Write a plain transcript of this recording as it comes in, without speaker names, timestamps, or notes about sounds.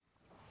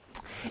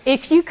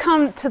If you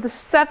come to the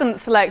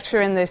 7th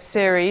lecture in this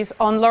series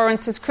on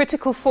Lawrence's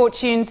critical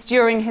fortunes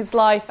during his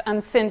life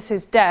and since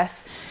his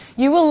death,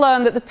 you will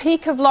learn that the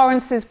peak of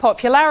Lawrence's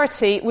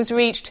popularity was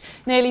reached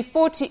nearly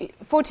 40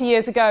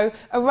 years ago,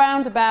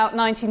 around about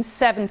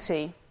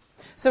 1970.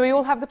 So we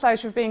all have the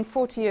pleasure of being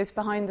 40 years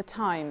behind the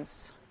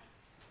times.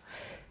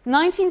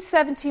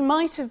 1970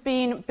 might have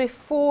been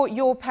before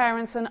your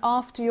parents and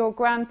after your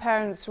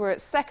grandparents were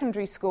at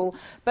secondary school,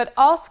 but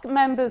ask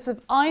members of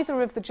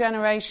either of the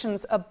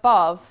generations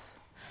above,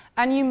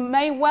 and you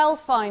may well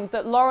find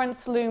that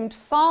Lawrence loomed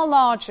far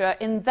larger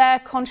in their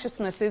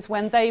consciousnesses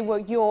when they were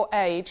your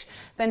age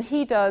than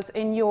he does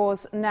in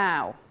yours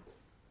now.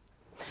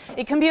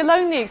 It can be a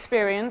lonely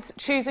experience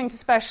choosing to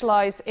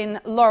specialise in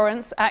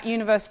Lawrence at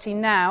university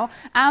now,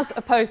 as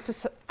opposed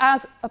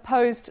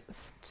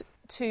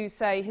to,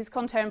 say, his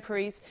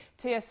contemporaries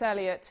T.S.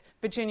 Eliot,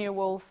 Virginia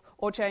Woolf,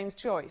 or James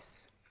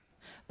Joyce.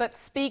 But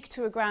speak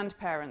to a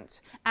grandparent,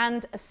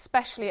 and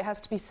especially, it has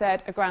to be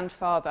said, a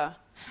grandfather,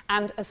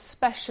 and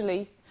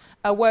especially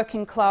a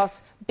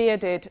working-class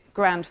bearded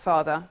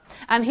grandfather.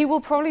 And he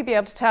will probably be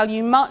able to tell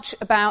you much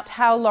about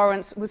how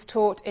Lawrence was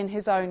taught in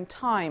his own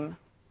time.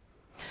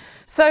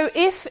 So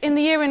if, in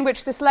the year in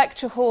which this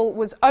lecture hall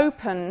was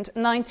opened,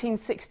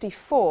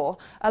 1964,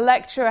 a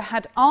lecturer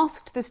had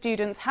asked the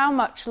students how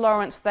much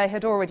Lawrence they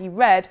had already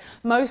read,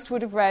 most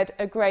would have read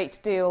a great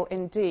deal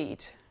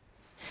indeed.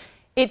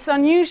 It's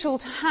unusual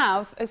to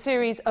have a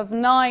series of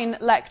 9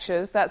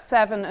 lectures, that's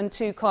 7 and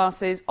 2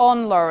 classes,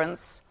 on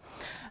Lawrence,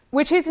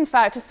 which is in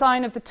fact a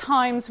sign of the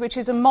times, which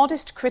is a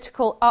modest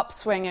critical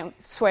upswing,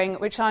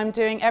 which I'm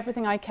doing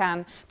everything I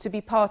can to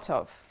be part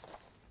of.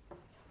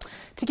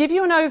 To give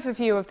you an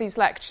overview of these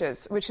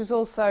lectures, which is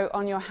also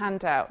on your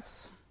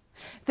handouts,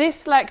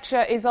 this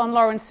lecture is on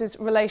Lawrence's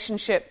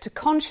relationship to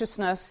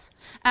consciousness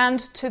and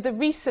to the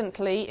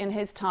recently, in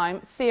his time,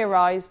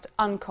 theorised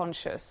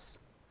unconscious.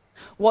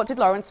 What did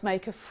Lawrence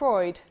make of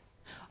Freud,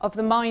 of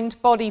the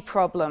mind-body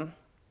problem?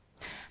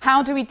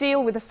 How do we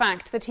deal with the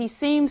fact that he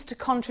seems to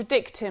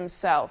contradict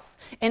himself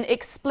in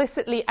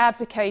explicitly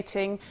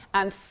advocating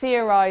and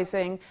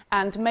theorising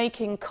and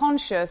making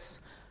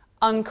conscious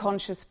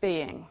unconscious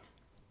being?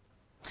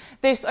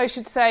 This, I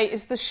should say,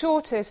 is the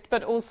shortest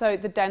but also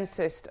the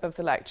densest of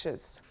the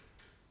lectures.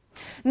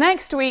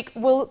 Next week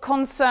will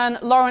concern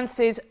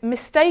Lawrence's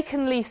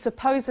mistakenly,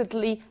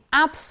 supposedly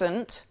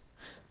absent,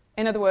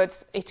 in other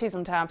words, it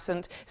isn't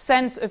absent,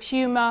 sense of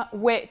humour,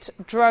 wit,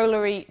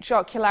 drollery,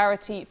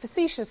 jocularity,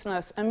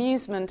 facetiousness,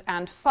 amusement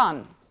and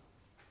fun.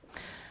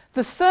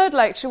 The third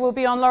lecture will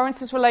be on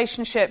Lawrence's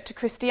relationship to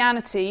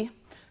Christianity,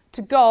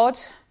 to God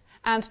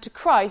and to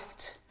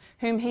Christ,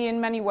 whom he in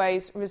many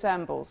ways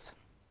resembles.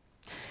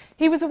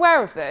 He was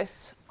aware of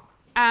this,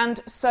 and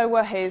so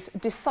were his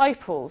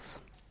disciples.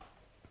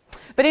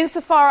 But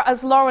insofar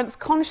as Lawrence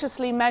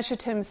consciously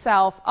measured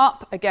himself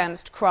up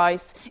against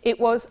Christ, it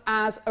was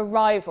as a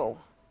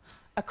rival,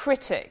 a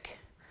critic,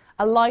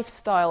 a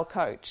lifestyle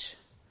coach,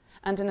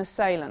 and an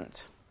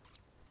assailant.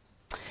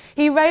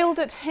 He railed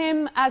at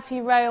him as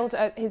he railed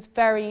at his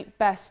very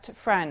best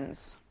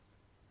friends.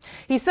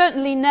 He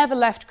certainly never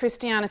left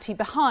Christianity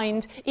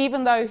behind,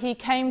 even though he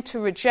came to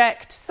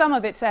reject some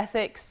of its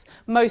ethics,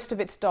 most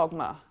of its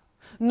dogma.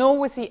 Nor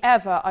was he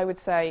ever, I would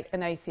say,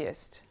 an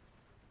atheist.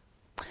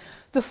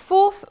 The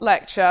fourth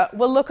lecture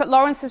will look at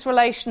Lawrence's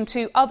relation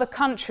to other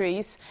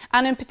countries,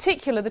 and in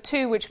particular the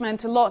two which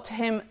meant a lot to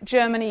him,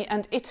 Germany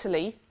and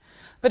Italy,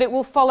 but it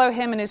will follow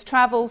him in his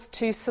travels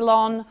to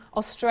Ceylon,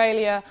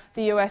 Australia,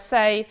 the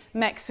USA,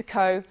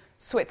 Mexico,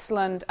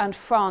 Switzerland and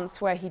France,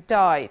 where he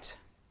died.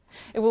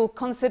 It will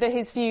consider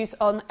his views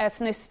on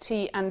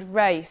ethnicity and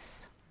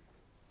race.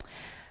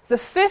 The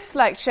fifth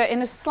lecture,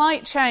 in a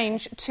slight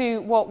change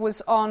to what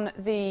was on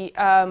the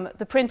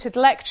printed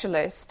lecture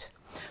list,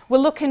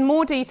 will look in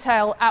more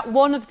detail at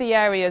one of the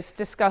areas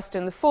discussed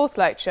in the fourth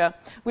lecture,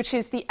 which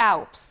is the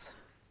Alps.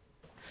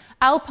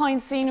 Alpine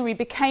scenery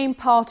became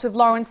part of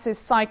Lawrence's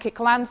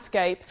psychic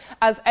landscape,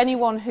 as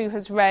anyone who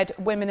has read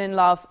Women in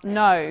Love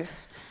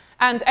knows.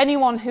 And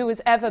anyone who has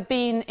ever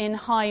been in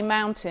high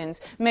mountains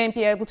may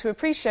be able to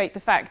appreciate the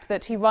fact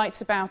that he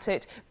writes about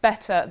it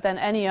better than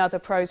any other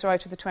prose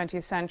writer of the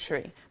 20th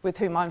century with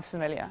whom I'm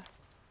familiar.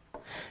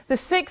 The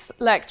sixth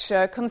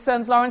lecture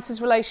concerns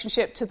Lawrence's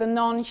relationship to the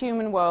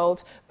non-human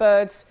world,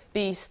 birds,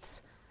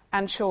 beasts,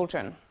 and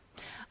children.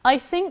 I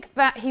think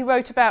that he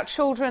wrote about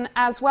children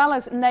as well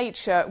as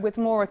nature with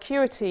more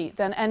acuity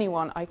than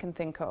anyone I can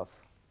think of.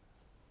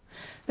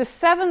 The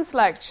seventh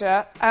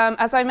lecture,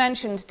 as I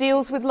mentioned,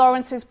 deals with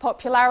Lawrence's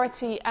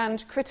popularity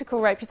and critical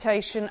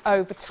reputation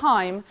over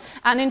time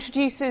and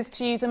introduces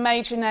to you the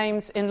major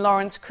names in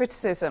Lawrence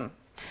criticism.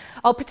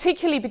 I'll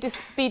particularly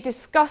be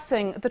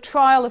discussing the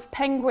trial of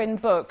Penguin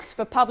Books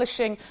for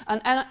publishing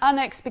an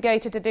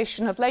unexpurgated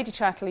edition of Lady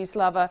Chatterley's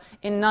Lover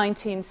in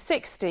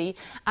 1960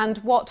 and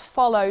what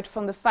followed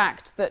from the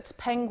fact that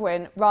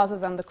Penguin, rather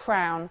than the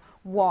Crown,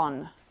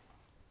 won.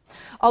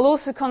 I'll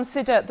also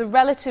consider the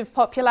relative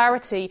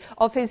popularity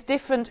of his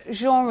different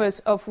genres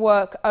of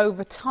work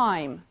over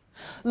time,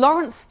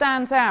 Lawrence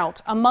stands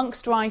out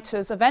amongst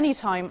writers of any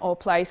time or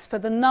place for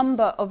the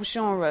number of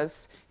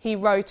genres he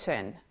wrote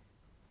in.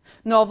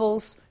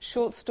 Novels,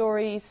 short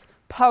stories,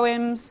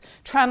 poems,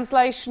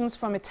 translations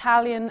from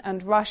Italian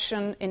and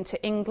Russian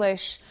into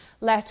English,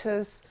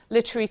 letters,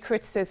 literary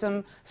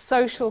criticism,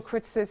 social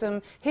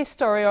criticism,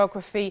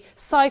 historiography,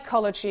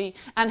 psychology,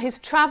 and his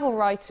travel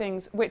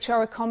writings, which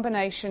are a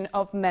combination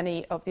of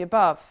many of the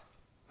above.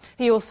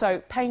 He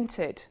also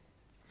painted.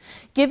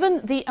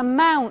 Given the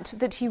amount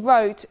that he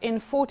wrote in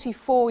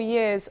 44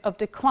 years of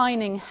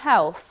declining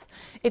health,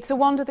 it's a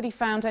wonder that he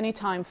found any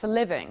time for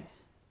living.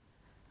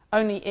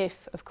 Only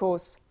if, of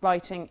course,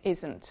 writing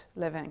isn't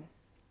living.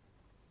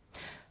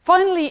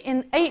 Finally,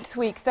 in 8th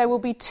week, there will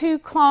be 2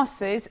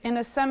 classes in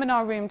a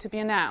seminar room to be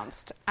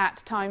announced, at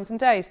times and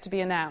days to be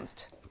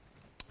announced.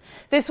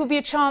 This will be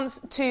a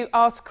chance to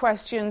ask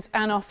questions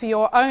and offer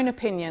your own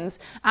opinions,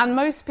 and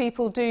most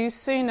people do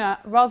sooner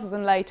rather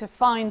than later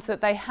find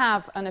that they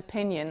have an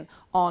opinion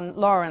on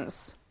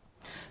Lawrence.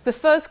 The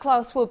first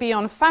class will be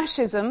on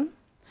fascism.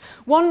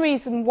 One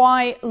reason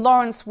why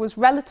Lawrence was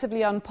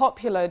relatively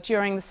unpopular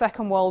during the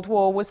Second World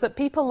War was that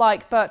people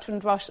like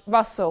Bertrand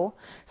Russell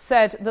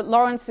said that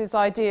Lawrence's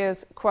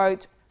ideas,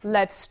 quote,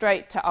 led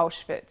straight to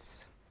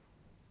Auschwitz.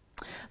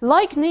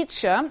 Like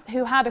Nietzsche,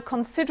 who had a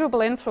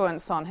considerable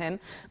influence on him,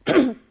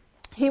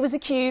 he was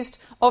accused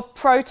of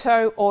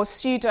proto- or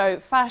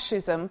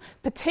pseudo-fascism,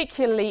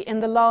 particularly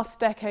in the last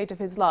decade of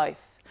his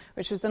life,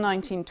 which was the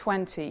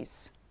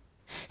 1920s.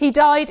 He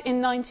died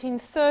in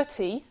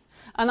 1930,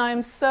 and I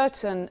am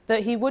certain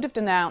that he would have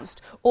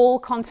denounced all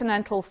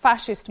continental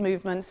fascist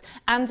movements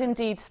and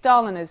indeed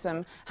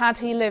Stalinism had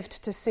he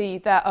lived to see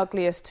their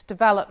ugliest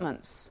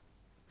developments.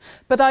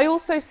 But I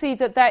also see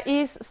that there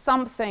is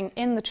something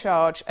in the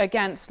charge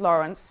against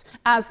Lawrence,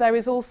 as there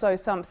is also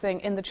something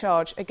in the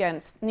charge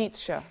against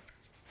Nietzsche.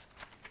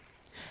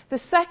 The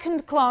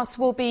second class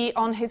will be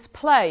on his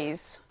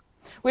plays,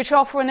 which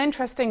offer an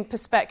interesting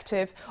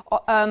perspective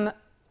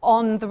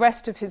on the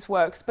rest of his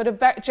works, but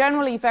are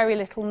generally very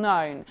little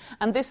known.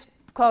 And this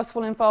class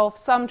will involve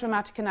some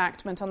dramatic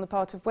enactment on the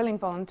part of willing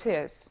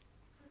volunteers.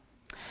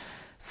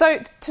 So,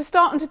 to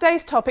start on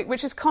today's topic,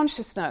 which is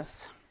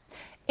consciousness.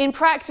 In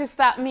practice,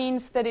 that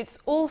means that it's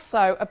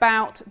also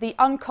about the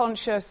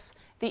unconscious,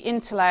 the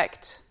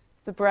intellect,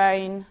 the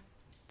brain,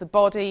 the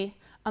body,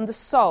 and the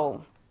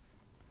soul.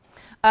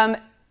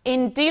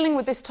 In dealing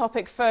with this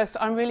topic first,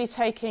 I'm really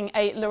taking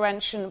a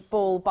Lawrentian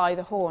bull by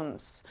the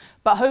horns,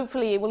 but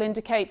hopefully it will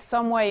indicate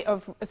some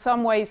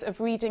ways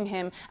of reading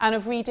him and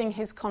of reading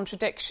his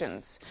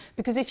contradictions.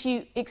 Because if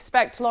you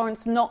expect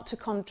Lawrence not to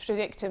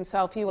contradict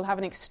himself, you will have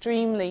an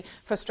extremely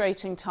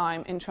frustrating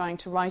time in trying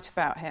to write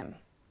about him.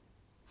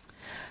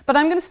 But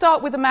I'm going to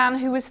start with a man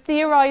who was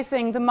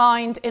theorising the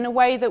mind in a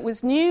way that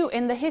was new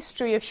in the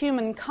history of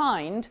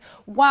humankind,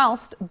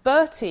 whilst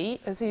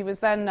Bertie, as he was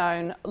then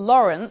known,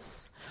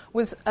 Lawrence,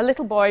 was a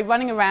little boy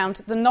running around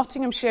the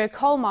Nottinghamshire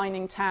coal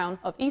mining town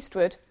of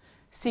Eastwood,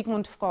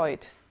 Sigmund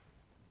Freud.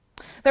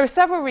 There are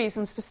several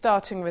reasons for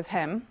starting with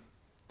him.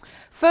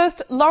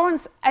 First,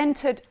 Lawrence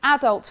entered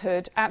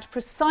adulthood at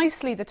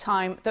precisely the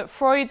time that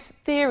Freud's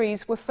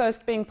theories were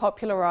first being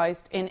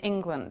popularised in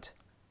England.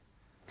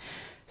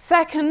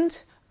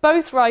 Second,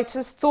 both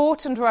writers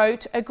thought and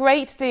wrote a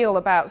great deal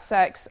about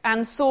sex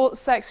and saw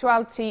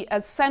sexuality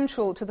as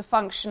central to the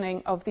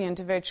functioning of the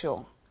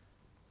individual.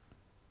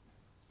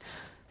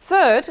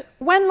 Third,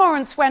 when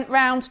Lawrence went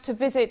round to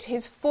visit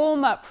his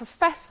former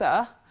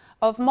professor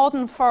of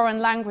modern foreign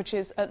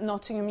languages at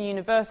Nottingham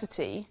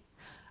University,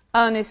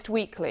 Ernest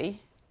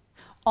Weekly,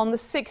 on the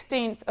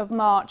 16th of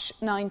March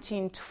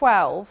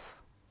 1912,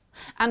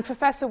 and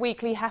Professor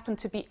Weekly happened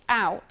to be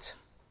out,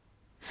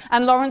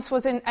 and Lawrence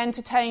was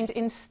entertained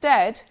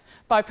instead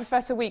by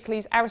Professor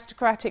Weekly's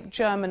aristocratic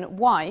German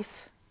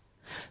wife,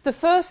 the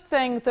first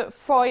thing that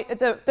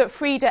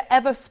Frieda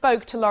ever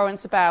spoke to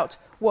Lawrence about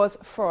was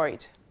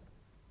Freud.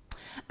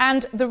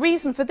 And the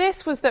reason for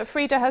this was that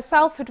Frieda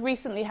herself had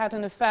recently had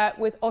an affair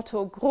with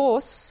Otto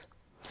Gross,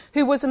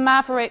 who was a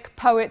maverick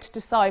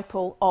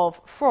poet-disciple of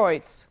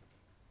Freud's.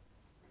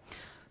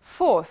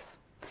 Fourth,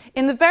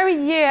 in the very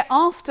year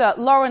after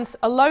Lawrence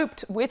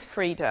eloped with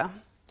Frieda,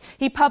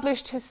 he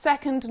published his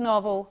second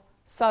novel,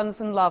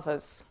 Sons and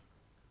Lovers.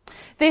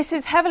 This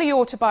is heavily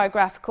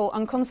autobiographical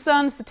and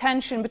concerns the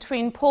tension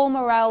between Paul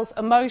Morell's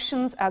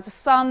emotions as a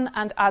son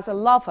and as a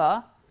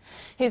lover,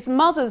 his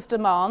mother's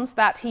demands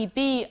that he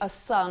be a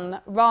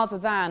son rather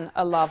than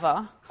a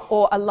lover,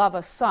 or a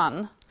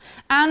lover-son,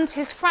 and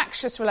his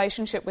fractious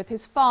relationship with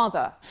his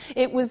father.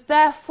 It was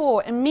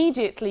therefore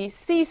immediately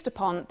seized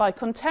upon by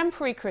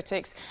contemporary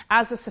critics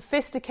as a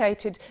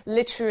sophisticated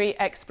literary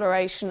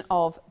exploration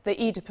of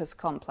the Oedipus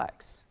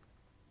complex.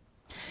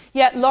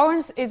 Yet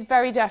Lawrence is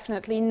very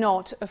definitely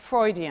not a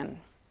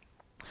Freudian.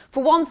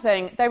 For one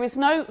thing, there is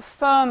no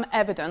firm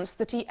evidence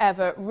that he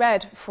ever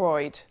read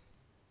Freud.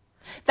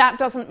 That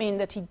doesn't mean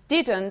that he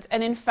didn't,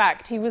 and in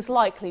fact he was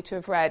likely to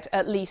have read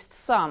at least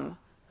some.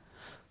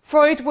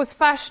 Freud was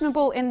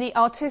fashionable in the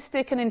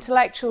artistic and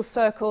intellectual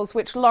circles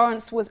which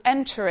Lawrence was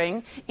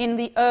entering in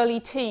the early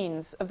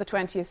teens of the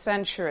 20th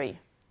century.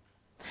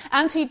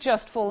 And he'd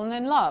just fallen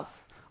in love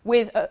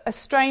with a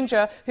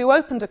stranger who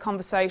opened a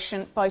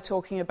conversation by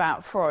talking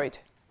about Freud.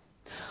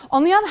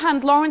 On the other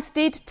hand, Lawrence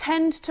did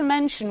tend to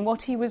mention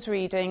what he was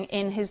reading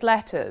in his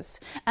letters,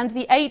 and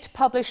the 8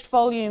 published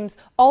volumes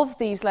of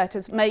these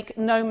letters make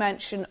no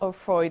mention of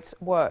Freud's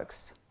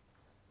works.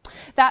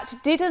 That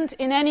didn't,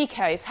 in any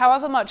case,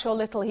 however much or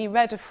little he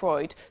read of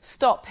Freud,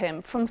 stop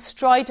him from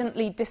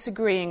stridently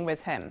disagreeing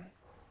with him,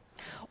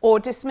 or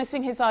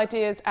dismissing his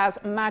ideas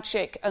as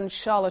magic and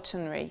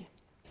charlatanry.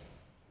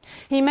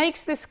 He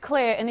makes this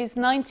clear in his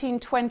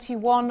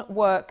 1921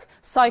 work,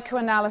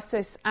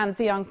 Psychoanalysis and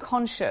the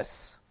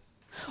Unconscious.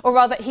 Or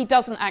rather, he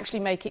doesn't actually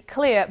make it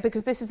clear,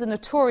 because this is a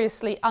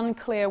notoriously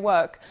unclear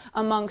work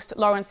amongst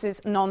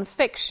Lawrence's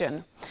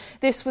non-fiction.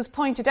 This was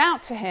pointed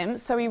out to him,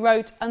 so he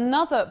wrote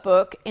another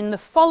book in the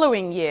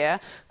following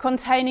year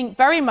containing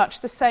very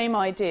much the same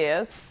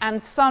ideas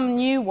and some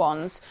new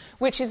ones,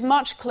 which is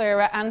much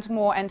clearer and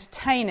more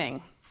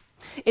entertaining.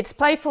 Its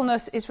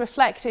playfulness is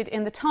reflected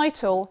in the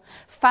title,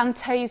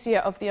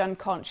 Fantasia of the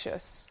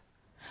Unconscious.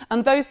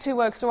 And those 2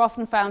 works are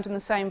often found in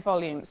the same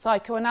volume,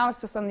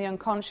 Psychoanalysis and the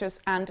Unconscious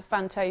and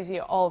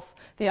Fantasia of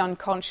the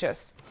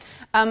Unconscious.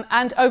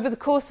 And over the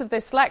course of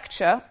this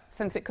lecture,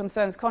 since it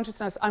concerns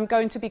consciousness, I'm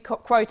going to be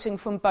quoting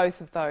from both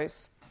of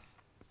those.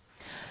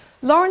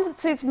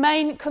 Lawrence's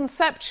main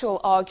conceptual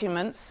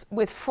arguments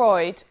with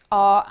Freud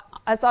are,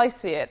 as I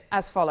see it,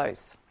 as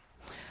follows.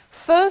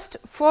 First,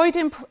 Freud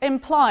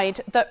implied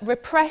that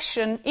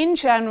repression in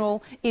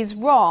general is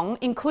wrong,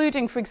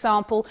 including, for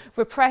example,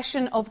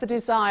 repression of the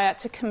desire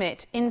to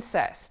commit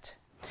incest.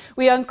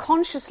 We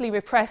unconsciously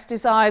repress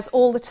desires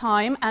all the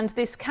time, and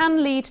this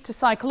can lead to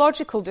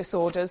psychological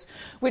disorders,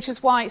 which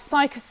is why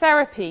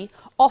psychotherapy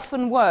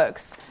often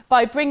works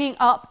by bringing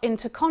up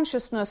into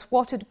consciousness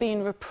what had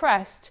been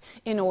repressed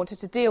in order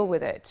to deal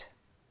with it.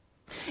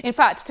 In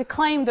fact, to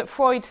claim that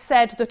Freud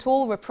said that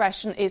all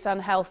repression is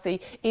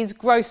unhealthy is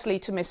grossly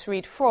to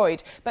misread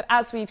Freud. But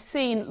as we've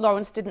seen,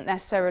 Lawrence didn't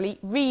necessarily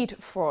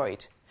read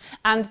Freud.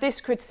 And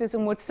this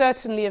criticism would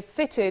certainly have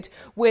fitted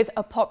with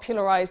a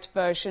popularised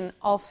version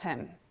of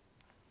him.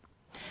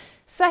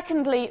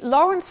 Secondly,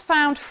 Lawrence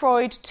found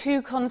Freud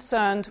too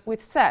concerned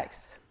with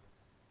sex.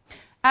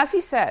 As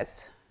he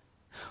says,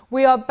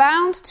 we are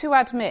bound to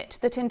admit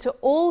that into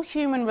all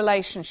human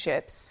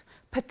relationships,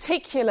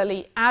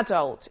 particularly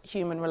adult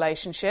human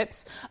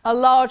relationships, a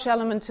large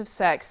element of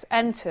sex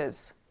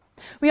enters.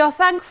 We are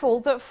thankful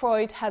that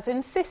Freud has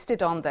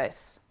insisted on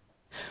this.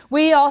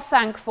 We are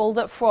thankful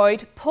that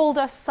Freud pulled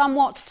us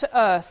somewhat to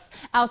earth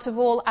out of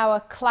all our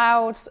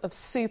clouds of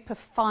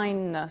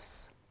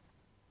superfineness.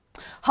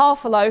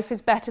 Half a loaf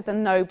is better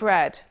than no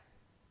bread.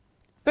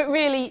 But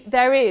really,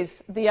 there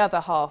is the other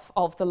half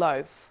of the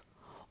loaf.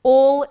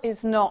 All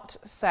is not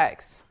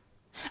sex.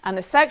 And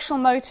a sexual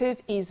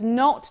motive is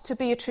not to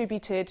be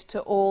attributed to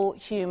all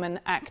human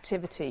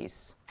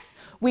activities.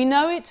 We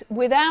know it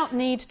without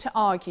need to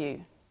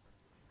argue.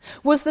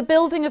 Was the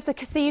building of the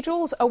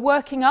cathedrals a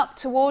working up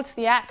towards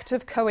the act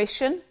of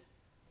coition?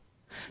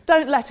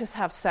 Don't let us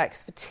have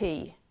sex for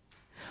tea.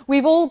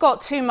 We've all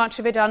got too much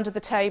of it under the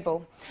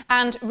table.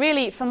 And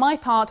really, for my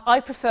part, I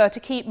prefer to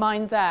keep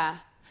mine there,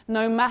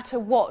 no matter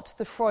what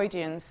the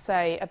Freudians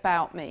say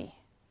about me.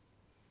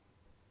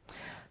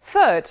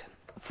 Third,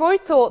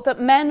 Freud thought that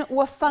men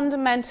were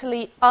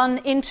fundamentally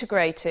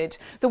unintegrated.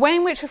 The way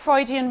in which a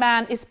Freudian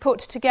man is put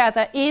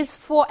together is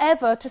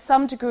forever, to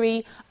some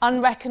degree,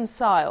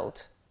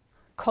 unreconciled,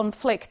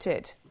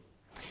 conflicted.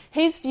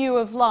 His view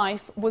of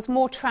life was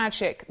more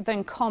tragic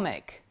than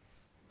comic.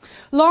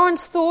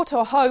 Lawrence thought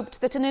or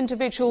hoped that an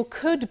individual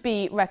could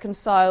be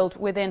reconciled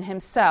within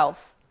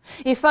himself,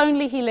 if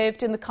only he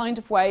lived in the kind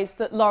of ways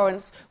that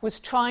Lawrence was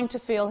trying to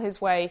feel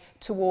his way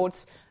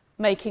towards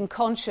making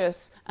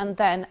conscious and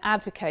then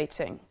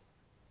advocating.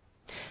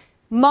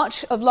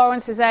 Much of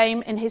Lawrence's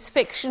aim in his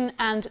fiction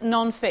and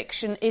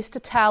non-fiction is to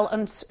tell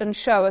and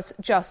show us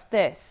just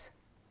this.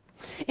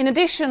 In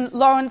addition,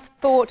 Lawrence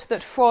thought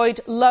that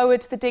Freud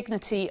lowered the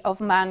dignity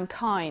of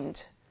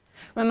mankind.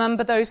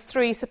 Remember those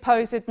 3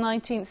 supposed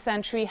 19th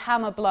century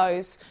hammer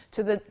blows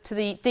to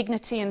the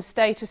dignity and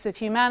status of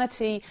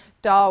humanity: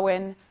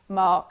 Darwin,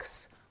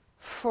 Marx,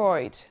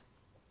 Freud.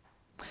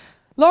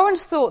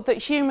 Lawrence thought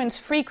that humans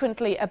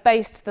frequently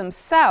abased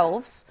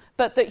themselves,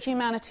 but that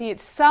humanity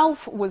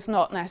itself was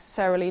not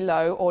necessarily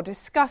low or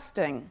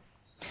disgusting.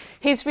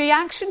 His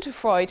reaction to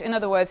Freud, in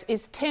other words,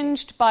 is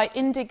tinged by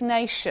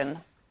indignation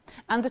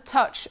and a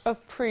touch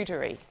of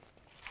prudery.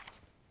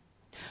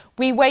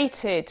 We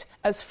waited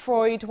as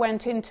Freud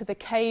went into the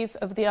cave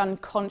of the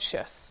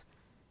unconscious.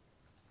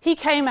 He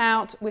came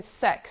out with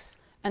sex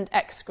and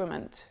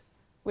excrement,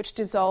 which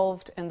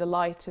dissolved in the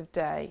light of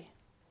day.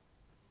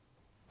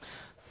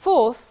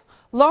 Fourth,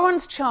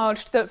 Lawrence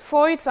charged that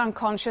Freud's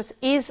unconscious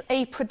is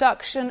a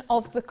production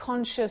of the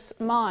conscious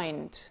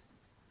mind.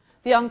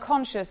 The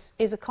unconscious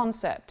is a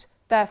concept,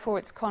 therefore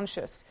it's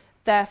conscious,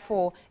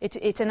 therefore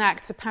it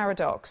enacts a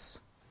paradox.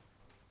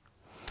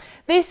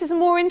 This is a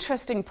more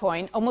interesting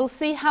point, and we'll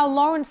see how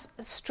Lawrence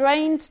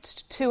strained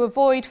to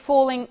avoid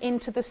falling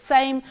into the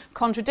same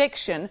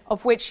contradiction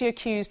of which he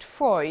accused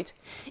Freud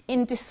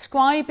in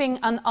describing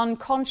an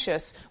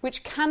unconscious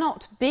which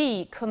cannot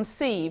be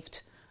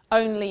conceived,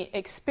 only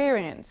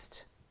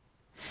experienced.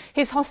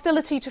 His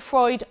hostility to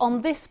Freud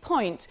on this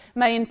point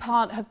may in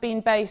part have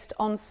been based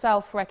on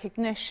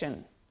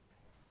self-recognition.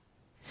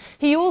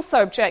 He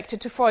also objected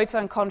to Freud's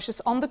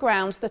unconscious on the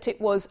grounds that it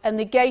was a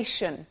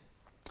negation,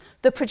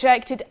 the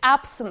projected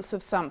absence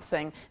of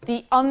something,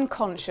 the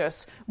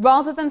unconscious,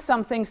 rather than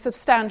something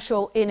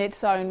substantial in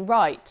its own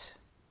right.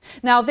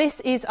 Now, this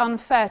is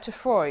unfair to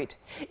Freud.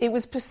 It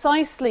was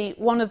precisely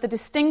one of the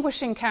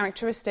distinguishing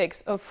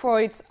characteristics of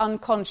Freud's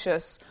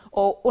unconscious,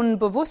 or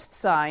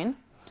Unbewusstsein,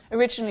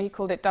 originally he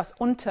called it das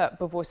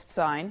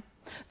Unterbewusstsein,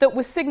 that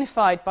was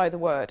signified by the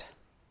word.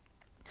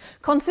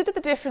 Consider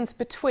the difference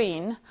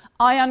between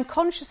I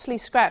unconsciously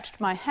scratched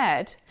my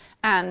head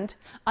and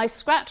I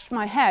scratched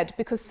my head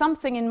because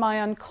something in my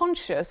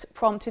unconscious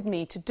prompted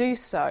me to do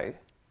so.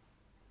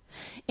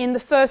 In the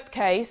first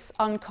case,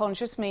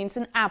 unconscious means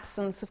an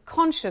absence of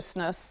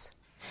consciousness.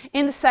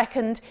 In the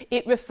second,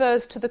 it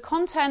refers to the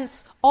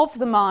contents of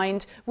the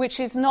mind which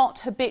is not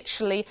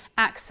habitually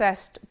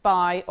accessed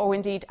by or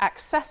indeed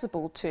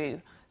accessible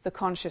to the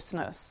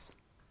consciousness.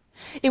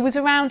 It was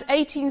around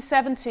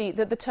 1870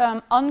 that the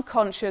term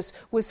unconscious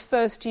was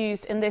first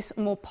used in this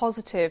more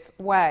positive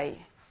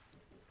way.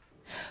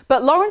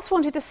 But Lawrence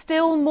wanted a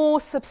still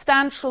more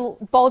substantial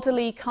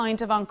bodily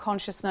kind of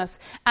unconsciousness,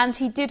 and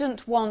he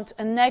didn't want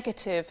a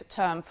negative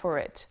term for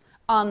it,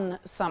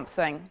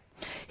 un-something.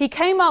 He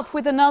came up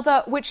with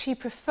another which he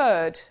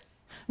preferred.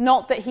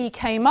 Not that he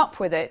came up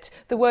with it,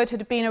 the word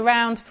had been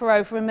around for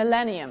over a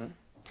millennium.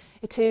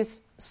 It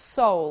is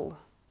soul.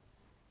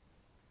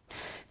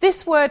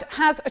 This word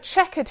has a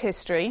checkered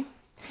history.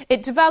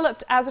 It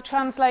developed as a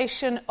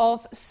translation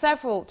of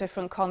several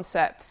different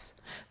concepts.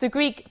 The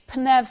Greek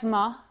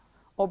pneuma,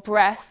 or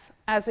breath,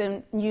 as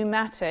in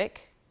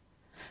pneumatic,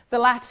 the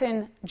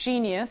Latin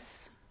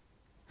genius,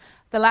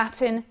 the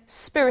Latin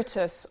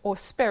spiritus, or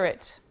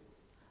spirit,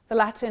 the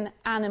Latin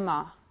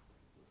anima.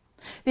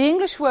 The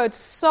English word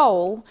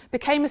soul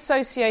became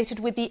associated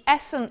with the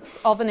essence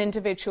of an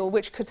individual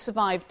which could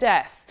survive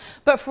death,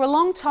 but for a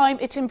long time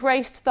it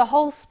embraced the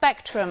whole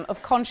spectrum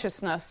of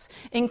consciousness,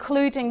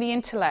 including the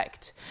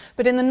intellect.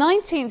 But in the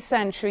 19th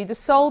century, the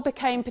soul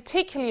became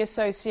particularly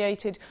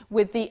associated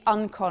with the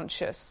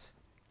unconscious.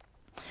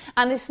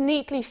 And this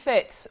neatly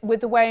fits with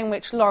the way in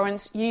which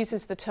Lawrence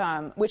uses the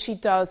term, which he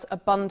does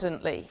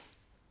abundantly.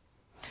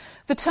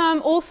 The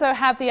term also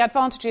had the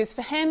advantages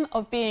for him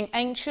of being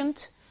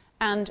ancient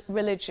and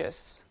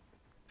religious.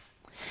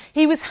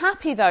 He was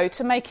happy, though,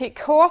 to make it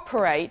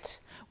cooperate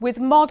with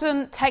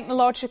modern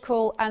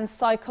technological and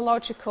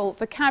psychological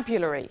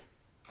vocabulary.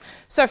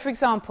 So, for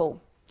example,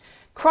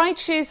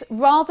 Creighton's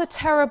rather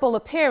terrible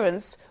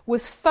appearance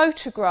was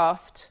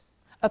photographed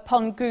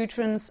upon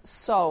Gudrun's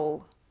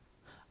soul,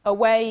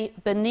 away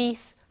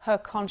beneath her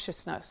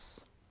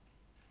consciousness.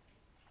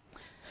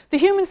 The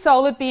human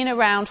soul had been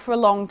around for a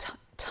long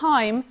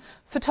time,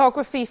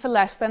 photography for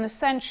less than a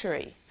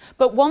century.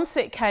 But once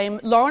it came,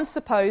 Lawrence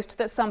supposed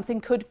that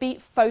something could be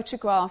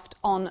photographed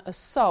on a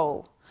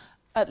soul,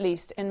 at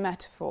least in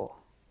metaphor.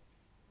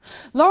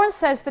 Lawrence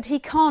says that he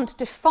can't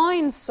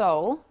define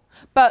soul,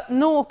 but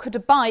nor could a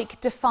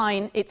bike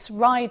define its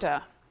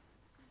rider.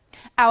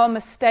 Our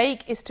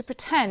mistake is to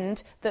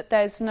pretend that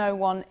there's no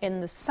one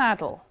in the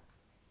saddle.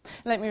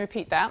 Let me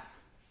repeat that.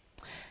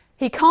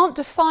 He can't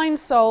define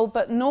soul,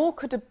 but nor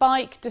could a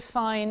bike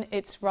define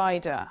its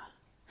rider.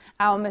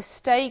 Our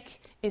mistake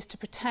is to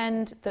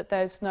pretend that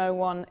there's no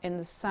one in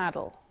the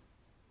saddle.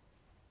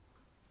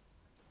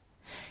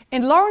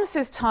 In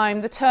Lawrence's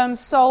time, the term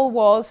soul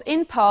was,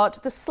 in part,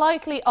 the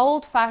slightly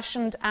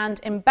old-fashioned and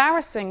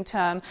embarrassing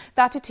term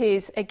that it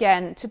is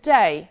again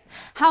today.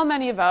 How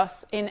many of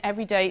us, in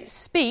everyday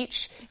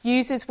speech,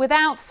 uses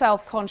without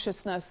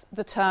self-consciousness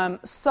the term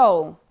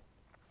soul?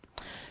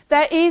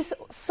 There is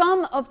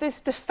some of this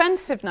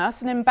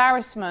defensiveness and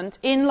embarrassment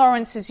in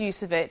Lawrence's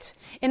use of it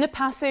in a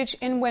passage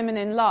in Women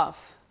in Love.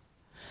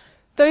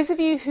 Those of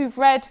you who've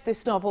read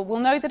this novel will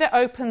know that it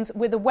opens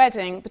with a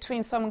wedding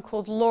between someone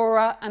called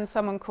Laura and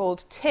someone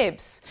called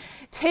Tibbs.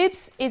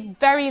 Tibbs is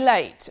very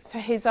late for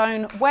his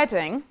own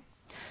wedding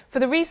for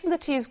the reason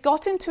that he has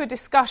got into a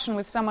discussion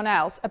with someone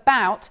else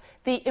about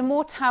the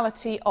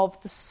immortality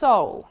of the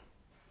soul.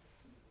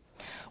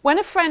 When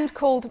a friend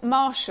called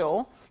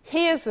Marshall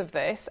hears of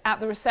this at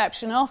the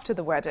reception after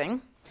the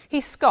wedding, he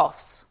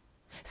scoffs.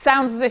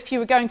 Sounds as if you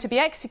were going to be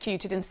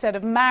executed instead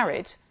of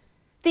married.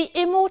 The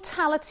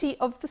immortality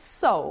of the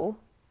soul,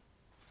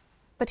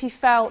 but he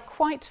fell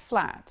quite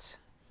flat.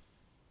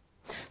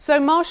 So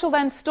Marshall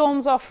then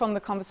storms off from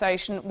the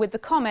conversation with the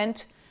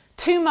comment,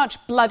 "Too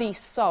much bloody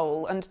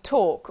soul and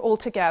talk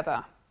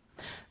altogether,"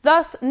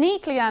 thus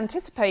neatly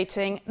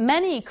anticipating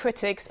many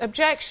critics'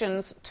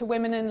 objections to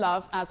Women in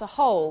Love as a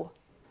whole.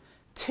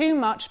 Too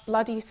much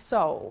bloody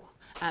soul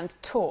and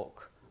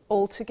talk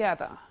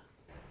altogether.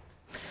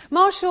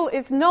 Marshall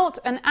is not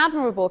an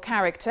admirable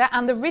character,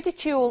 and the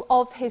ridicule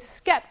of his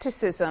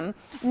scepticism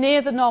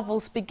near the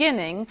novel's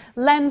beginning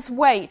lends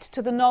weight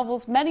to the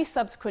novel's many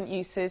subsequent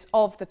uses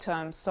of the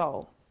term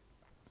soul.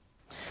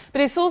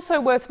 But it's also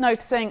worth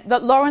noticing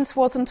that Lawrence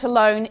wasn't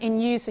alone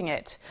in using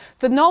it.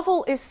 The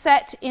novel is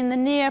set in the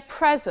near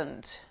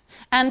present,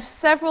 and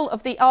several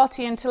of the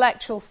arty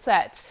intellectual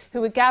set who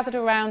were gathered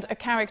around a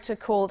character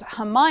called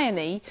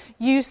Hermione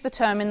used the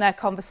term in their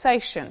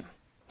conversation.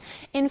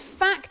 In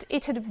fact,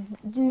 it had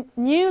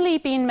newly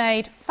been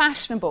made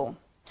fashionable,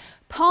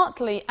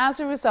 partly as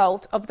a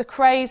result of the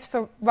craze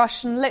for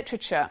Russian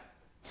literature,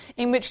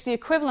 in which the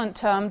equivalent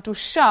term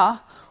dusha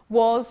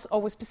was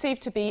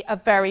perceived to be a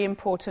very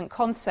important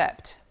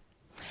concept.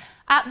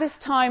 At this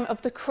time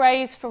of the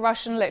craze for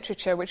Russian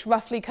literature, which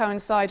roughly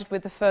coincided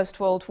with the First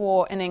World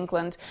War in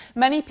England,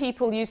 many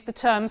people used the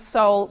term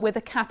soul with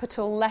a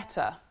capital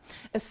letter,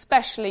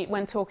 especially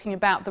when talking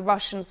about the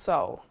Russian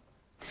soul.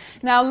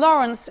 Now,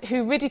 Lawrence,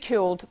 who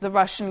ridiculed the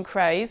Russian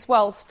craze,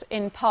 whilst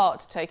in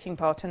part taking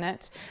part in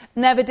it,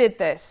 never did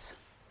this.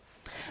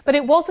 But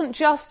it wasn't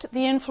just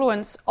the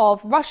influence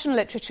of Russian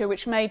literature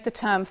which made the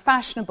term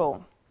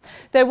fashionable.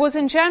 There was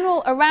in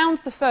general around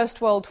the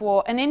First World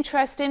War an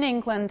interest in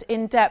England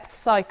in depth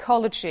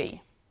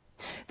psychology.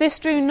 This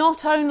drew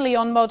not only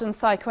on modern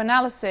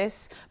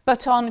psychoanalysis,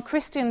 but on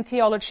Christian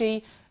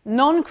theology,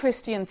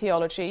 non-Christian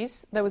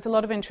theologies. There was a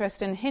lot of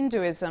interest in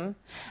Hinduism,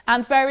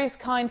 and various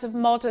kinds of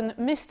modern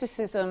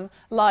mysticism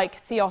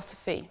like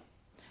theosophy.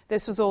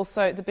 This was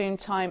also the boom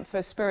time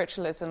for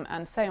spiritualism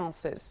and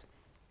seances.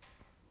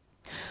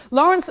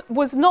 Lawrence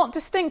was not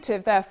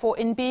distinctive, therefore,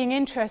 in being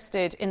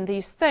interested in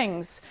these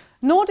things,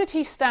 nor did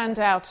he stand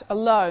out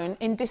alone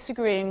in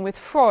disagreeing with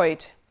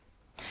Freud.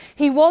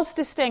 He was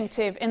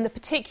distinctive in the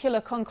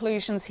particular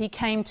conclusions he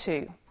came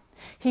to.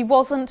 He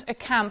wasn't a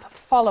camp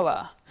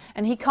follower,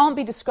 and he can't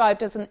be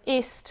described as an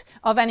ist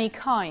of any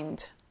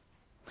kind.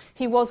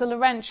 He was a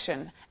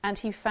Laurentian, and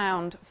he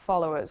found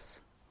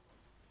followers.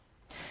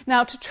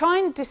 Now, to try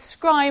and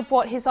describe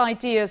what his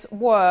ideas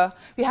were,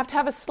 we have to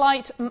have a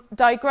slight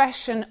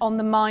digression on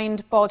the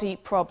mind-body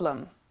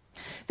problem.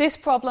 This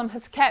problem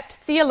has kept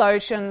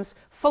theologians,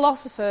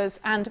 philosophers,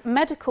 and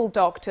medical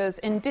doctors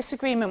in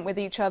disagreement with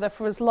each other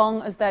for as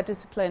long as their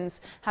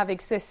disciplines have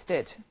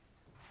existed.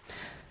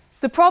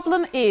 The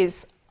problem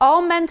is,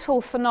 are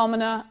mental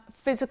phenomena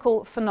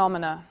physical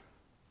phenomena?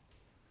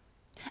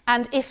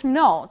 And if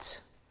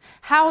not,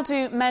 how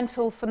do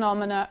mental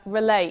phenomena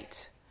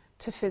relate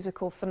to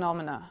physical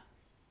phenomena?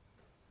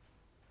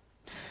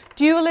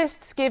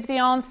 Dualists give the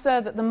answer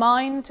that the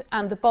mind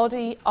and the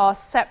body are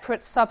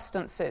separate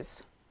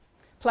substances.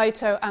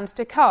 Plato and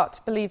Descartes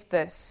believed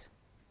this.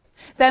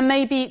 There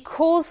may be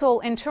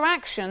causal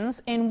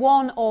interactions in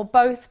one or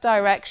both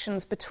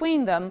directions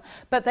between them,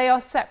 but they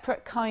are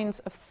separate kinds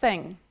of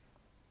thing.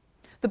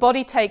 The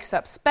body takes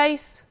up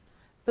space,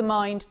 the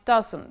mind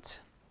doesn't.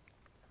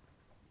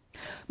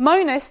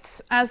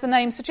 Monists, as the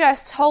name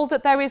suggests, hold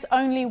that there is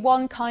only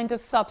one kind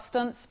of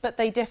substance, but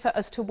they differ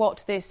as to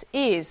what this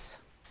is.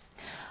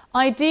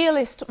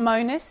 Idealist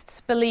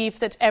monists believe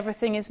that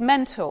everything is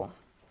mental.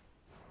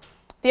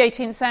 The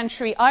 18th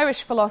century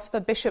Irish philosopher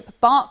Bishop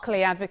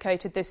Berkeley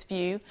advocated this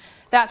view,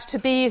 that to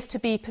be is to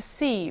be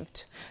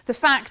perceived. The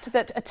fact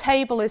that a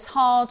table is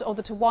hard or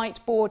that a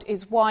whiteboard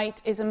is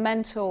white is a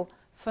mental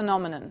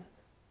phenomenon.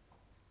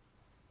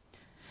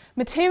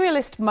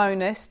 Materialist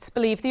monists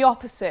believe the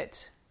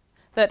opposite,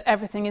 that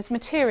everything is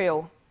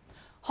material.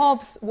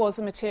 Hobbes was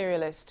a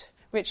materialist.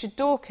 Richard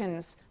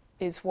Dawkins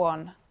is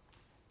one.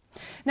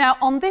 Now,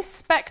 on this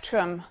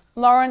spectrum,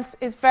 Lawrence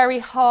is very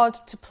hard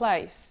to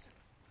place.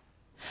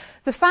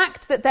 The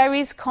fact that there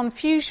is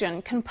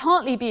confusion can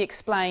partly be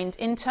explained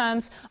in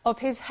terms of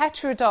his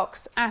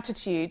heterodox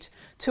attitude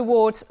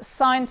towards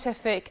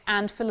scientific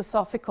and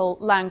philosophical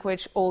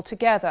language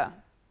altogether.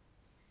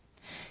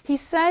 He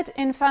said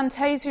in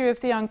Fantasia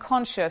of the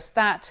Unconscious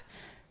that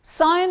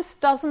science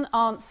doesn't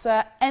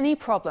answer any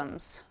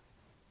problems,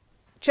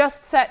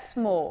 just sets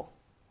more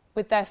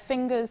with their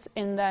fingers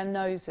in their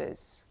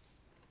noses.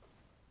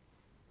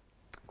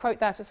 Quote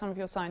that to some of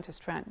your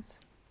scientist friends.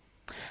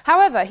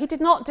 However, he did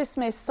not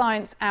dismiss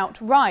science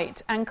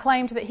outright and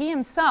claimed that he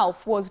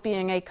himself was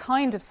being a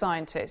kind of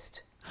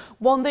scientist,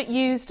 one that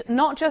used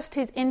not just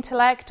his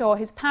intellect or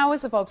his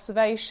powers of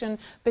observation,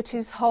 but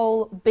his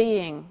whole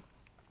being.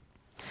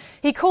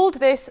 He called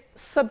this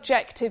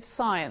subjective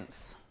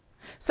science,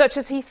 such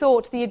as he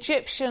thought the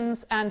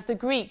Egyptians and the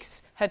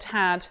Greeks had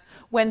had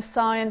when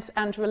science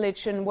and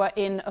religion were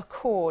in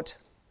accord.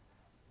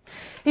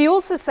 He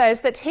also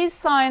says that his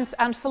science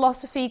and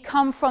philosophy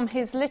come from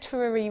his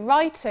literary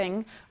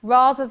writing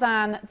rather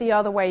than the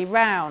other way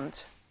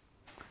round.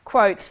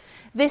 Quote,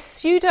 "This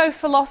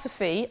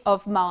pseudo-philosophy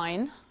of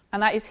mine,"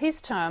 and that is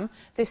his term,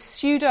 this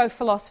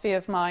pseudo-philosophy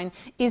of mine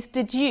is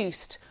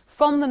deduced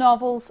from the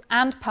novels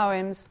and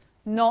poems,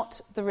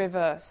 not the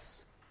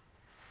reverse.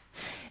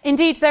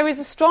 Indeed, there is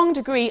a strong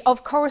degree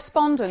of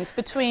correspondence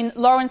between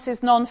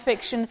Lawrence's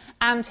non-fiction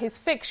and his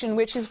fiction,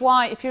 which is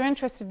why, if you're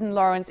interested in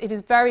Lawrence, it is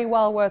very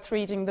well worth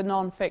reading the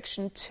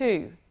non-fiction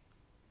too.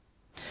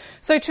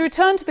 So to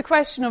return to the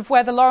question of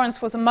whether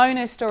Lawrence was a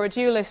monist or a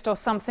dualist or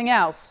something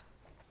else,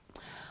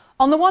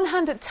 on the one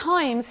hand, at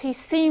times, he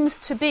seems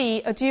to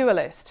be a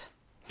dualist.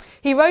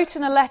 He wrote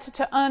in a letter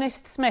to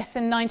Ernest Smith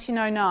in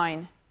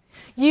 1909,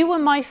 "You were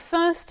my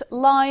first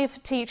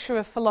live teacher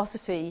of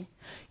philosophy.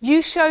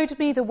 You showed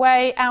me the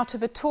way out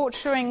of a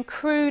torturing,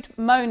 crude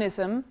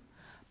monism,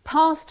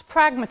 past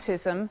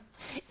pragmatism,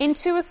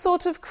 into a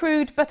sort of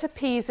crude but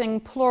appeasing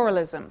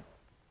pluralism."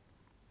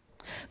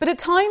 But at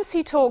times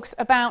he talks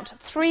about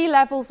three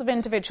levels of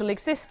individual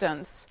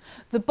existence: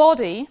 the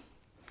body,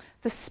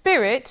 the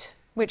spirit,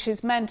 which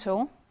is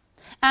mental,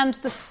 and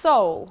the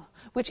soul,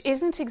 which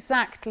isn't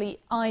exactly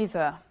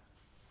either.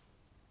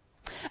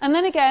 And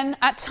then again,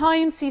 at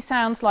times he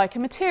sounds like a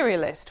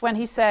materialist when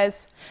he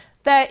says,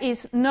 there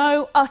is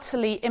no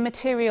utterly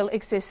immaterial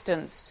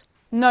existence,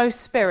 no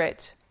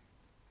spirit.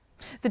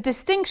 The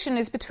distinction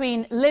is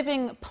between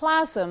living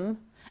plasm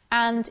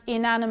and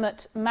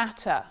inanimate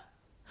matter.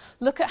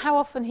 Look at how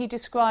often he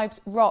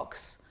describes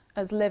rocks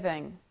as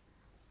living.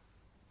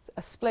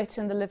 A split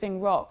in the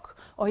living rock.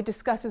 Or he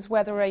discusses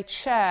whether a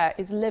chair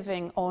is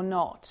living or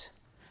not.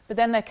 But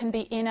then there can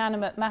be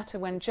inanimate matter.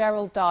 When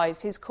Gerald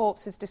dies, his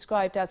corpse is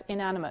described as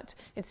inanimate.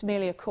 It's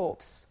merely a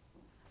corpse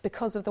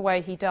because of the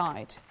way he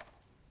died.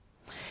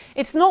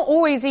 It's not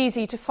always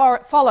easy to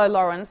follow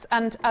Lawrence,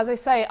 and as I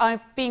say,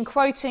 I've been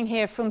quoting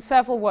here from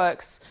several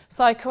works: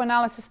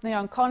 Psychoanalysis of the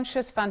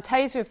Unconscious,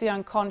 Fantasia of the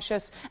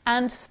Unconscious,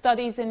 and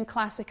Studies in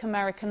Classic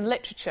American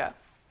Literature.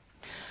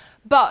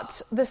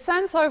 But the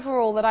sense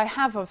overall that I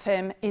have of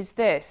him is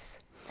this: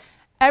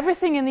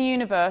 everything in the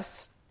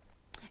universe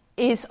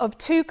is of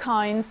two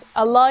kinds,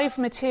 alive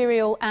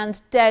material and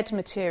dead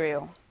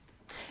material.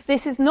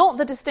 This is not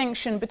the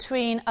distinction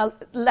between,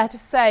 let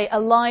us say, a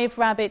live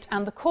rabbit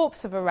and the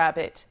corpse of a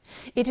rabbit.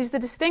 It is the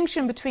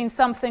distinction between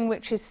something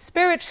which is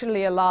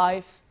spiritually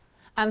alive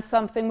and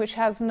something which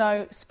has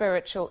no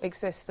spiritual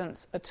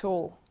existence at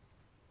all.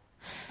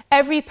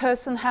 Every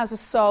person has a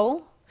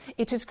soul.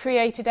 It is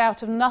created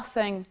out of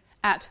nothing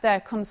at their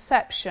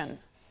conception.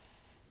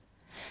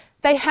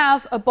 They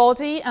have a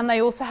body and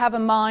they also have a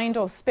mind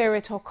or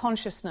spirit or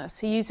consciousness.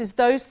 He uses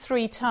those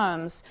three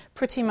terms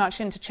pretty much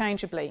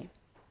interchangeably.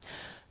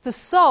 The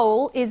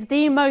soul is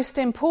the most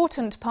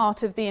important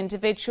part of the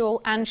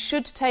individual and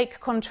should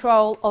take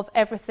control of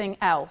everything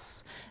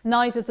else.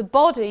 Neither the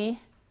body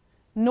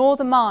nor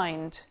the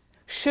mind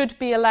should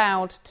be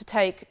allowed to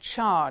take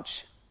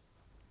charge.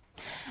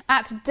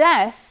 At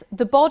death,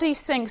 the body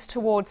sinks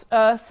towards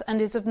earth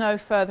and is of no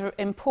further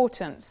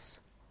importance.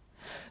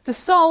 The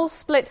soul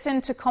splits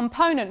into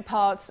component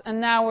parts,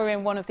 and now we're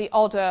in one of the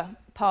odder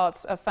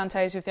parts of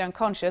Fantasia of the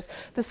Unconscious.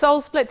 The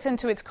soul splits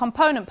into its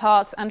component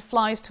parts and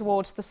flies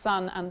towards the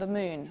sun and the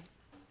moon.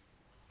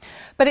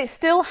 But it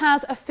still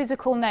has a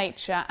physical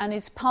nature and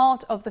is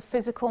part of the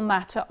physical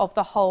matter of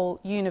the whole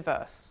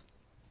universe.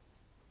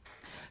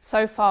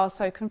 So far,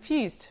 so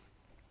confused.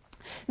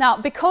 Now,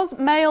 because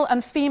male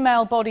and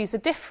female bodies are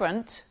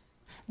different,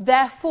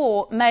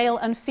 therefore male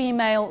and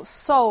female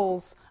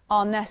souls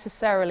are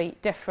necessarily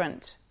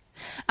different.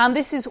 And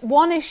this is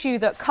one issue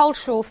that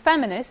cultural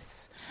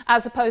feminists,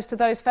 as opposed to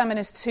those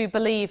feminists who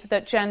believe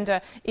that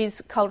gender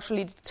is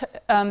culturally,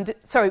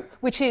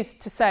 which is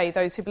to say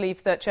those who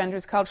believe that gender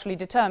is culturally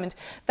determined,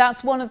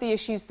 that's one of the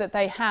issues that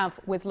they have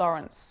with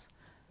Lawrence,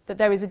 that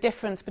there is a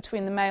difference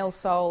between the male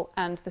soul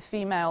and the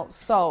female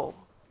soul.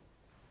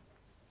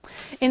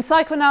 In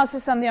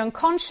Psychoanalysis and the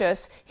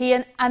Unconscious, he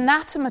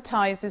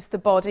anathematizes the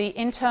body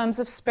in terms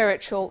of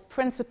spiritual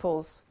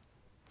principles.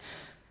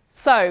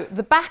 So,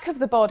 the back of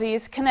the body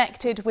is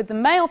connected with the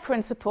male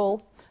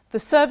principle. The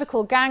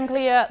cervical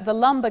ganglia, the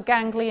lumbar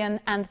ganglion,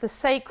 and the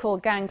sacral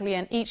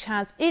ganglion each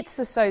has its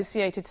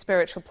associated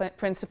spiritual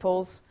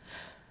principles.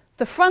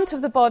 The front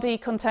of the body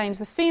contains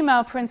the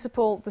female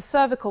principle, the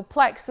cervical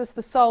plexus,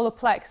 the solar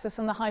plexus,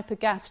 and the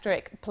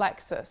hypogastric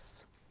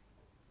plexus.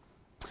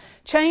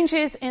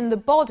 Changes in the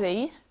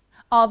body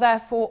are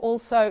therefore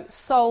also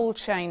soul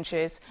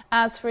changes,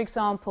 as for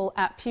example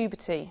at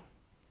puberty.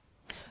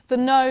 The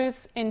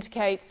nose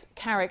indicates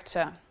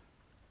character.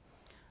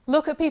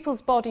 Look at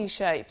people's body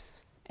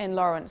shapes in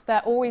Lawrence. They're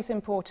always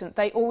important.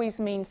 They always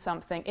mean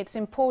something. It's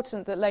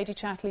important that Lady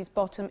Chatterley's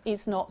bottom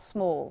is not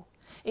small.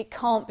 It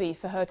can't be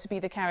for her to be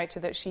the character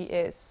that she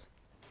is.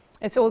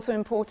 It's also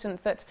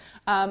important that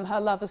her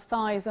lover's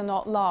thighs are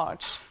not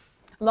large.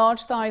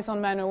 Large thighs on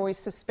men are always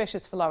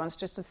suspicious for Lawrence,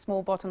 just as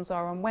small bottoms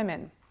are on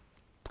women.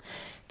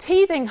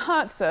 Teething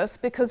hurts us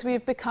because we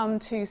have become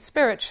too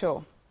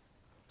spiritual.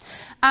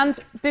 And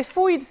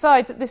before you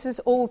decide that this is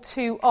all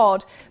too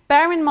odd,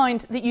 bear in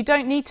mind that you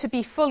don't need to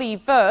be fully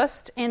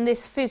versed in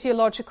this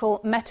physiological,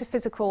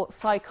 metaphysical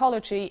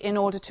psychology in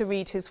order to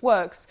read his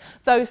works,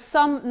 though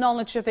some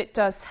knowledge of it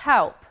does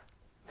help.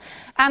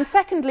 And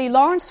secondly,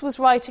 Lawrence was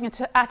writing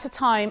at a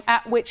time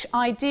at which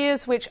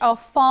ideas which are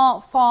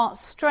far, far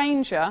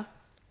stranger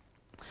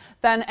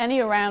than any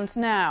around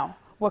now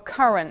were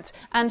current,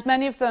 and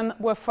many of them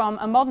were, from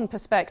a modern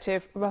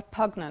perspective,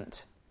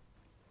 repugnant.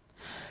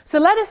 So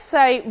let us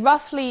say,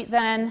 roughly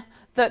then,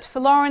 that for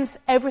Lawrence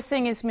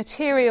everything is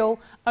material,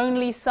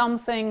 only some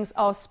things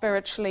are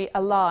spiritually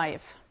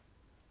alive.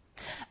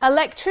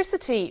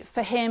 Electricity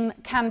for him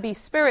can be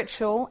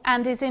spiritual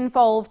and is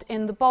involved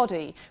in the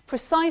body,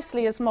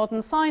 precisely as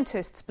modern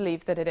scientists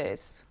believe that it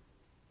is.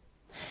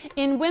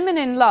 In Women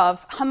in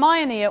Love,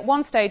 Hermione at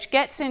one stage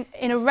gets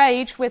in a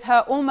rage with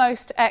her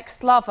almost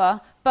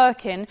ex-lover,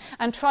 Birkin,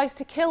 and tries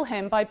to kill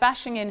him by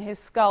bashing in his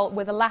skull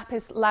with a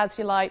lapis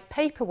lazuli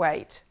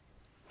paperweight.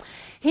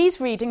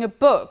 He's reading a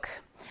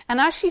book,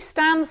 and as she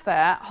stands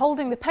there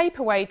holding the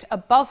paperweight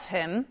above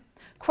him,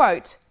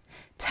 quote,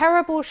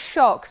 "Terrible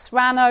shocks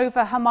ran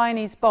over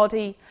Hermione's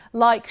body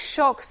like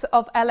shocks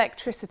of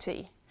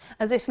electricity,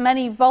 as if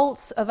many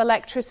volts of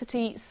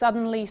electricity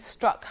suddenly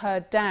struck her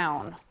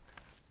down."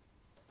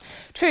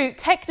 True,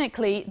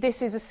 technically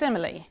this is a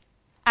simile,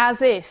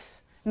 as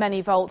if many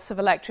volts of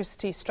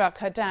electricity struck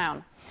her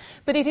down.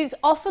 But it is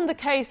often the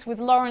case with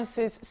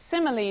Lawrence's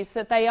similes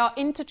that they are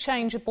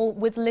interchangeable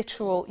with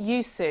literal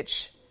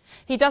usage.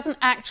 He doesn't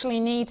actually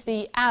need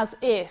the as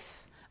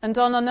if, and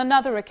on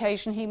another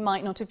occasion he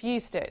might not have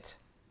used it.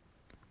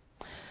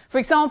 For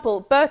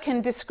example,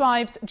 Birkin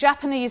describes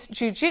Japanese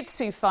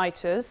jiu-jitsu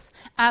fighters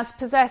as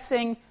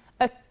possessing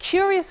a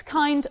curious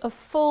kind of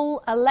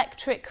full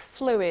electric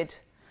fluid,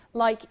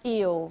 like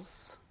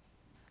eels.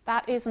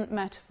 That isn't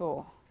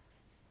metaphor.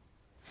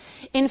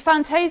 In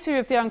Fantasia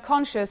of the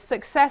Unconscious,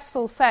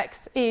 successful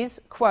sex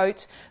is,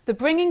 quote, "the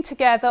bringing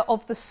together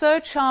of the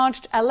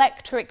surcharged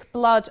electric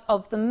blood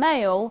of the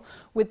male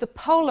with the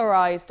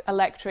polarized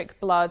electric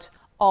blood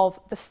of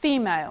the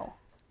female,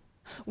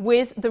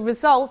 with the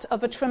result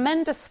of a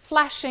tremendous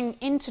flashing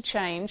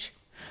interchange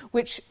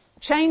which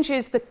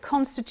changes the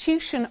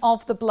constitution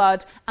of the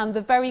blood and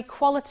the very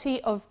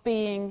quality of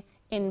being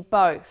in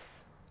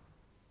both."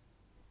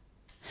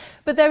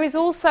 But there is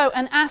also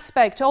an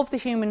aspect of the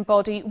human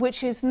body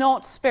which is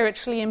not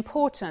spiritually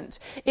important.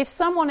 If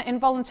someone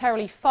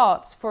involuntarily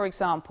farts, for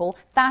example,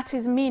 that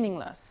is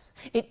meaningless.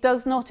 It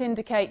does not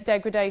indicate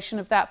degradation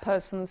of that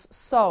person's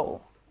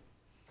soul.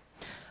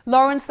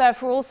 Lawrence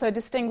therefore also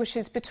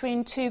distinguishes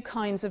between two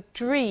kinds of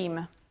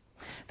dream.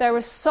 There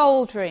are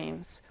soul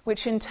dreams,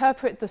 which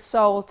interpret the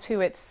soul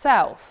to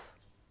itself.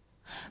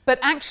 But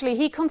actually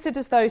he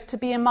considers those to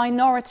be a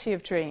minority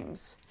of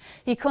dreams.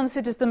 He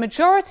considers the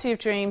majority of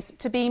dreams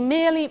to be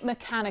merely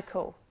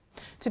mechanical,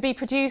 to be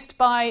produced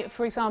by,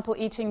 for example,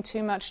 eating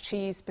too much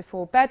cheese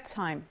before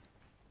bedtime.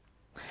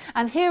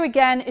 And here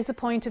again is a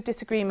point of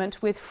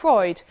disagreement with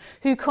Freud,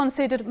 who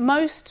considered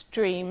most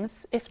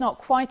dreams, if not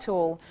quite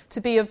all, to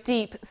be of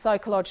deep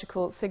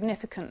psychological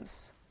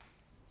significance.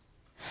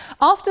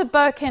 After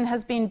Birkin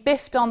has been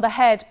biffed on the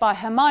head by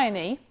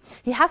Hermione,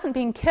 he hasn't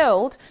been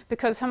killed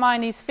because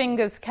Hermione's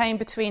fingers came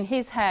between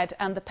his head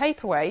and the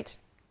paperweight.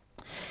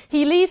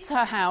 He leaves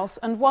her house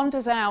and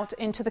wanders out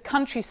into the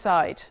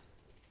countryside.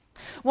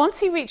 Once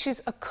he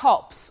reaches a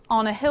copse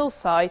on a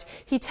hillside,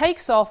 he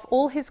takes off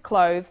all his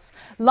clothes,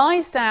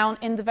 lies down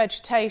in the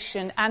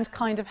vegetation and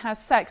kind of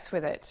has sex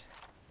with it.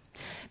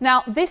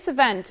 Now, this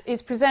event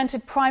is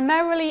presented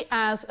primarily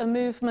as a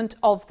movement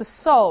of the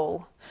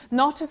soul,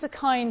 not as a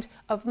kind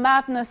of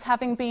madness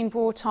having been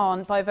brought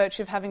on by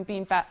virtue of having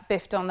been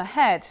biffed on the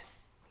head.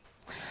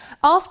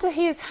 After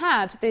he has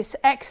had this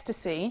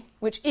ecstasy,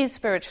 which is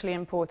spiritually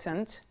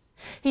important,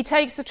 he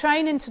takes the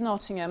train into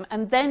Nottingham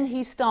and then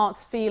he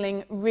starts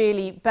feeling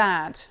really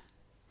bad.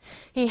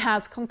 He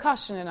has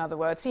concussion, in other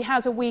words. He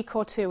has a week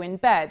or two in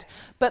bed.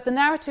 But the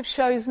narrative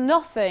shows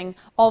nothing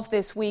of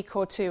this week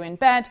or two in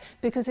bed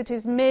because it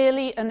is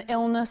merely an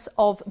illness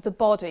of the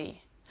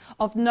body,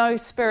 of no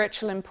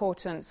spiritual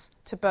importance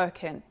to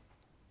Birkin.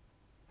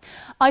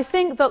 I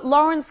think that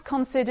Lawrence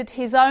considered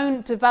his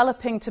own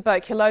developing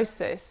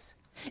tuberculosis,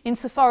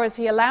 insofar as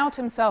he allowed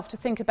himself to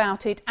think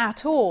about it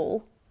at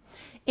all,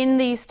 in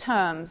these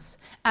terms,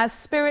 as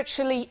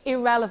spiritually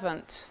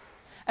irrelevant,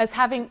 as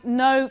having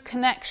no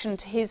connection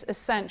to his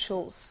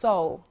essential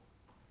soul.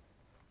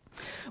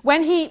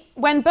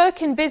 When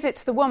Birkin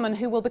visits the woman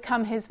who will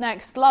become his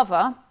next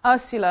lover,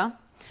 Ursula,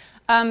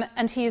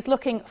 and he is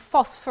looking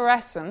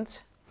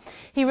phosphorescent,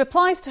 he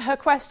replies to her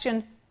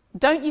question,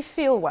 "Don't you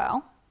feel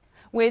well?"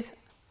 with,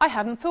 "I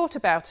hadn't thought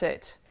about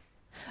it."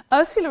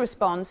 Ursula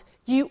responds,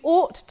 "You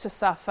ought to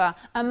suffer,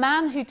 a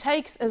man who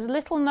takes as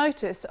little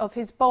notice of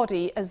his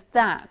body as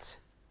that."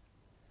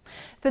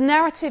 The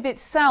narrative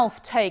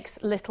itself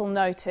takes little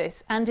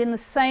notice, and in the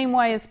same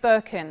way as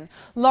Birkin,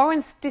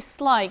 Lawrence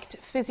disliked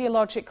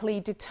physiologically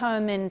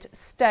determined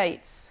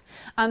states,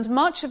 and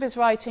much of his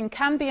writing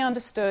can be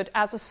understood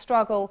as a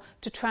struggle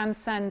to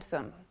transcend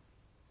them.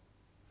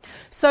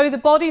 So the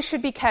body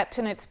should be kept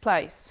in its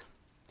place,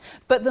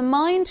 but the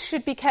mind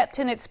should be kept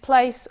in its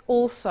place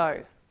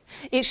also.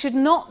 It should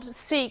not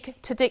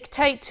seek to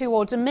dictate to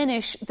or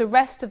diminish the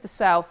rest of the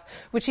self,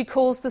 which he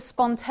calls the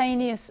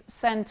spontaneous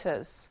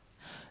centres.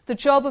 The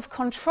job of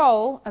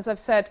control, as I've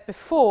said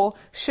before,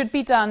 should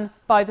be done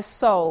by the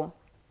soul.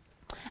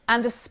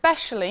 And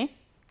especially,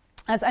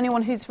 as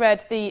anyone who's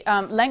read the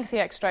lengthy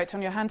extract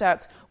on your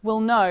handouts will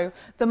know,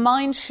 the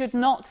mind should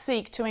not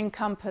seek to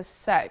encompass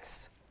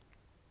sex.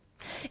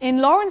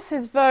 In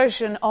Lawrence's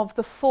version of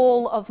The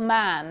Fall of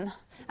Man,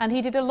 and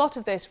he did a lot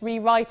of this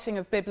rewriting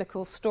of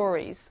biblical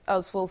stories,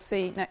 as we'll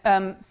see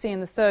in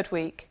the third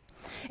week.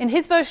 In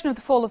his version of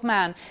The Fall of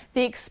Man,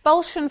 the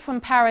expulsion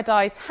from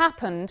paradise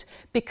happened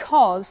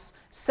because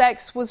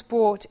sex was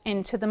brought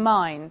into the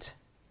mind.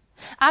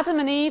 Adam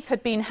and Eve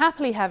had been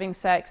happily having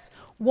sex.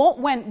 What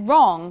went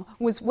wrong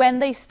was when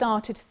they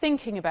started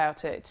thinking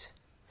about it.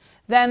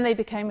 Then they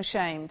became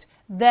ashamed.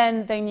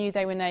 Then they knew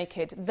they were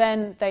naked.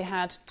 Then they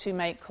had to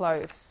make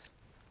clothes.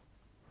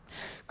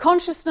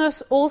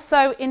 Consciousness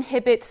also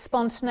inhibits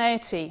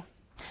spontaneity,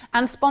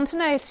 and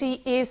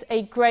spontaneity is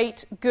a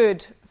great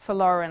good for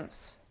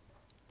Lawrence.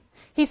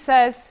 He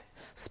says,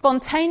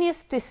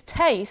 spontaneous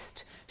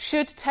distaste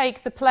should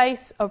take the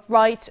place of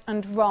right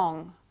and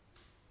wrong.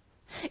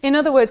 In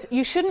other words,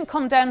 you shouldn't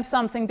condemn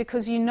something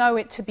because you know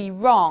it to be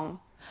wrong,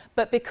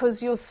 but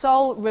because your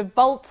soul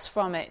revolts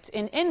from it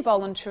in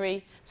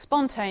involuntary,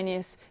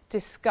 spontaneous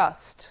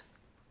disgust.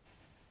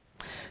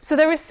 So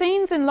there are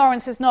scenes in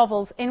Lawrence's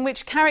novels in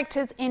which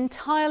characters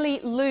entirely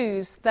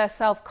lose their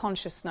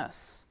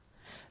self-consciousness.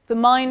 The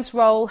mind's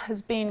role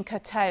has been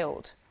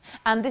curtailed,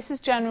 and this is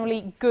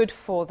generally good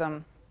for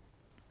them.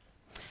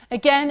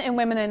 Again, in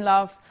Women in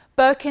Love,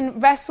 Birkin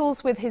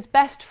wrestles with his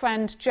best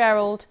friend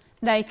Gerald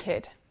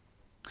naked.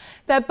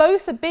 They're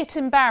both a bit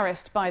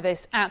embarrassed by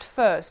this at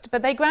first,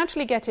 but they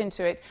gradually get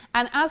into it,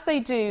 and as they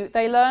do,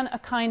 they learn a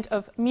kind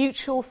of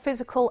mutual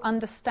physical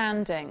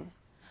understanding.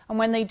 And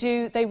when they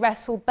do, they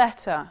wrestle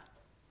better.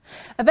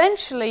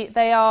 Eventually,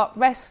 they are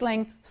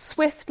wrestling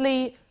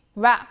swiftly,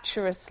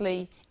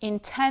 rapturously,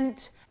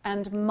 intent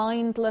and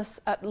mindless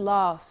at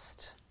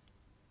last.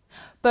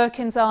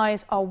 Birkin's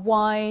eyes are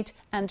wide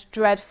and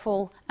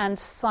dreadful and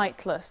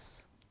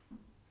sightless.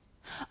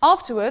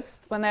 Afterwards,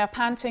 when they are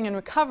panting and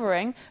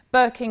recovering,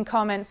 Birkin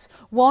comments,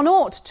 "One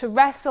ought to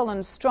wrestle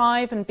and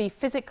strive and be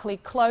physically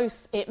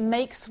close. It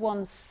makes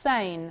one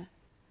sane."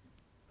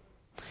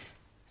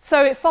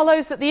 So it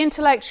follows that the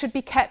intellect should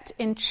be kept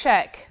in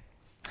check.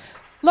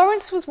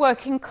 Lawrence was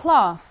working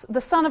class, the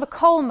son of a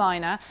coal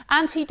miner,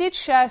 and he did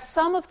share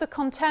some of the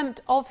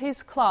contempt of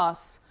his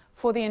class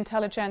for the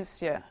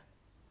intelligentsia.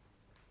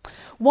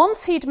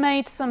 Once he'd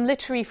made some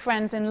literary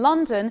friends in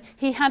London,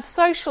 he had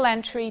social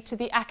entry to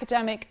the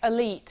academic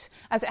elite,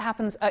 as it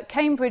happens at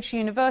Cambridge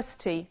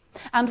University,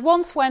 and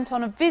once went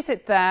on a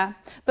visit there,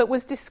 but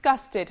was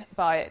disgusted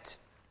by it.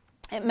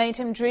 It made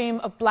him dream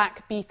of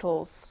black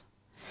beetles.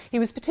 He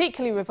was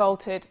particularly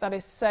revolted, that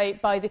is to say,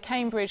 by the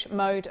Cambridge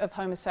mode of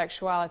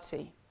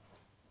homosexuality.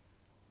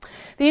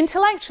 The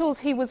intellectuals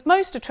he was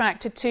most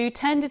attracted to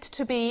tended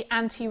to be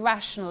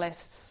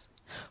anti-rationalists.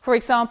 For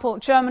example,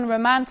 German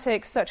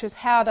romantics such as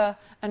Herder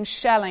and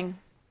Schelling.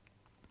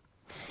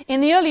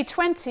 In the early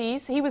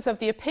 20s, he was of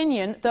the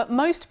opinion that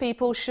most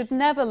people should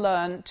never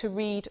learn to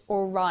read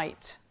or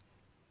write.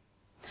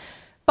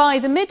 By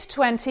the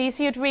mid-20s,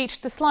 he had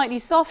reached the slightly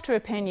softer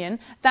opinion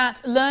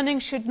that learning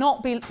should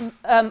not be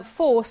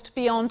forced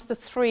beyond the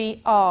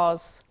 3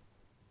 R's.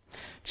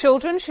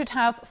 Children should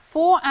have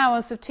 4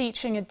 hours of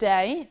teaching a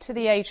day to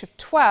the age of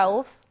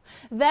 12,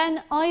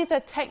 then either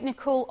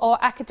technical or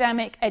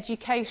academic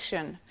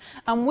education,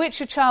 and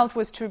which a child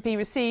was to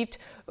receive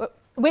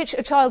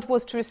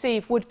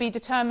would be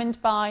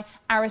determined by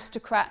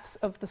aristocrats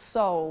of the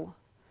soul,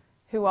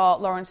 who are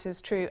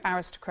Lawrence's true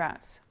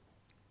aristocrats.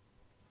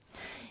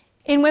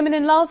 In Women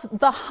in Love,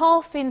 the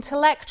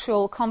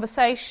half-intellectual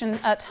conversation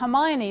at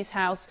Hermione's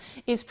house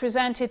is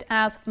presented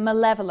as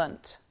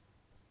malevolent.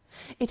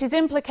 It is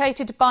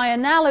implicated by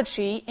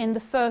analogy in the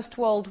First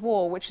World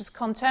War, which is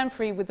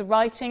contemporary with the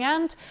writing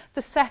and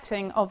the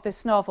setting of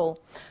this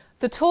novel.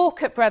 The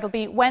talk at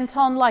Breadalby went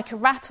on like a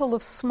rattle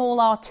of small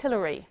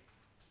artillery.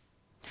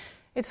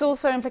 It's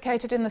also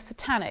implicated in the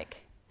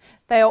Satanic.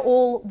 They are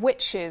all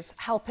witches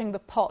helping the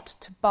pot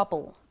to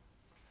bubble.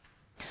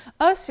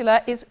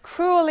 Ursula is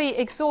cruelly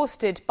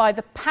exhausted by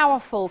the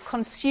powerful,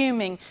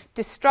 consuming,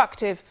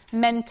 destructive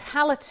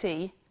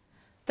mentality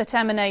that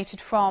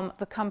emanated from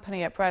the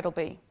company at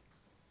Breadalby.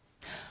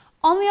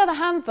 On the other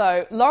hand,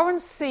 though,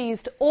 Lawrence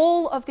seized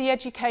all of the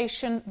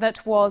education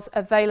that was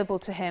available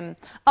to him,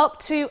 up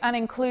to and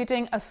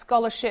including a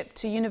scholarship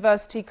to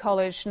University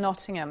College,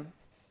 Nottingham.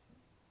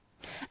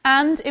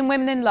 And in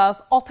Women in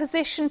Love,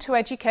 opposition to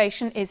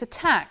education is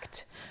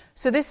attacked.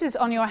 So this is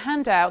on your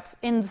handouts.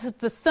 In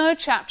the 3rd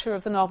chapter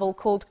of the novel,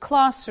 called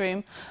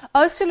Classroom,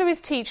 Ursula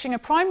is teaching a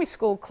primary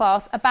school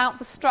class about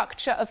the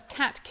structure of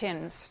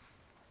catkins.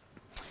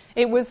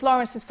 It was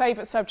Lawrence's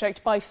favourite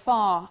subject by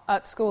far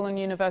at school and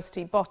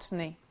university,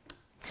 botany.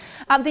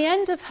 At the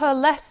end of her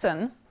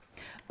lesson,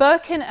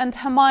 Birkin and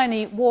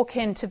Hermione walk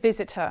in to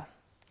visit her.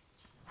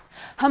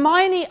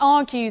 Hermione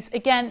argues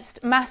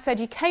against mass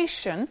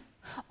education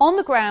on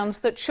the grounds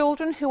that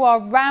children who are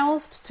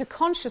roused to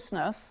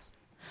consciousness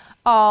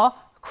are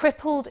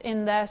crippled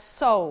in their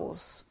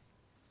souls.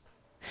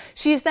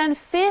 She is then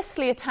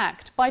fiercely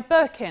attacked by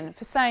Birkin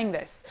for saying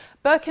this.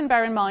 Birkin,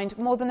 bear in mind,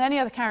 more than any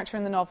other character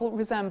in the novel,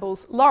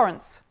 resembles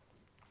Lawrence.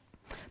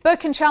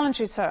 Birkin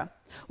challenges her.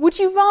 Would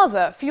you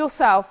rather, for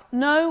yourself,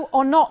 know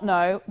or not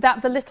know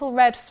that the little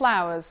red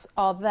flowers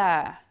are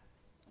there?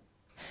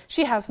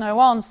 She has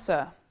no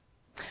answer.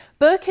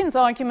 Birkin's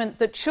argument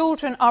that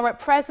children are at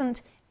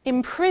present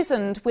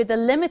imprisoned with a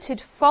limited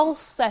false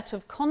set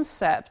of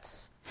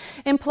concepts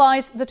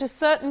implies that a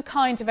certain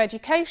kind of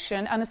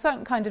education and a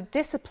certain kind of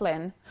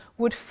discipline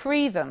would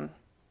free them.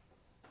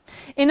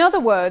 In other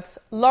words,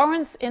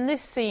 Lawrence in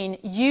this scene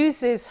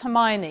uses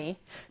Hermione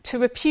to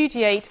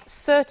repudiate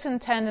certain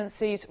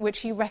tendencies which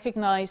he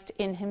recognised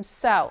in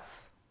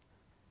himself.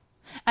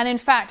 And in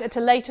fact, at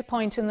a later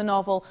point in the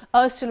novel,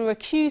 Ursula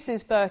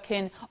accuses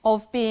Birkin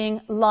of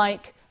being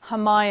like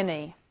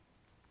Hermione.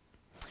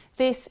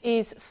 This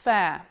is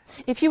fair.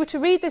 If you were to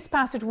read this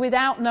passage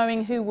without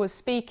knowing who was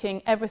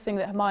speaking everything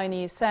that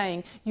Hermione is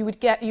saying, you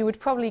would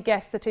probably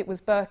guess that it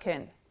was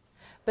Birkin.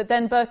 But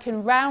then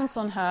Birkin rounds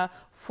on her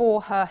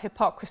for her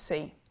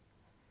hypocrisy.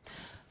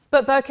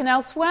 But Birkin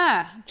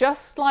elsewhere,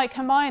 just like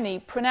Hermione,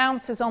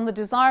 pronounces on the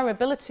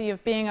desirability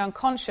of being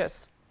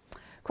unconscious.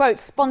 Quote,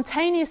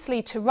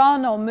 spontaneously to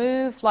run or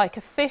move like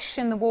a fish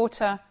in the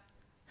water,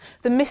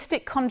 the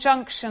mystic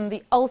conjunction,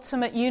 the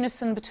ultimate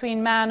unison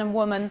between man and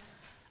woman,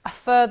 a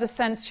further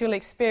sensual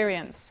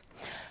experience.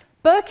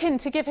 Birkin,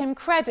 to give him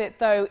credit,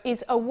 though,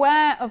 is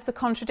aware of the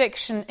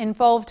contradiction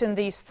involved in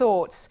these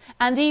thoughts,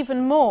 and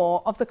even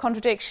more of the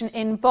contradiction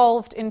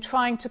involved in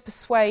trying to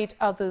persuade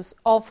others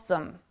of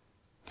them.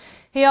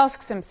 He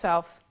asks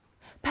himself,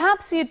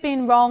 perhaps he had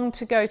been wrong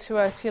to go to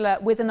Ursula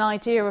with an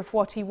idea of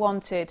what he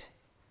wanted.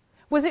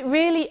 Was it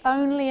really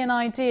only an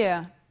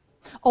idea?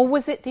 Or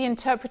was it the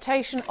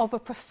interpretation of a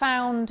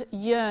profound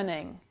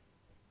yearning?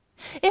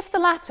 If the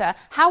latter,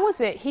 how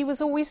was it he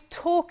was always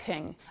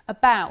talking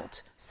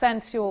about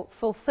sensual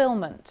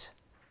fulfillment?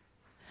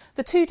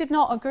 The two did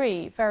not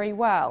agree very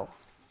well.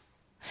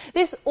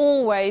 This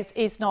always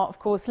is not, of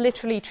course,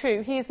 literally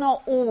true. He is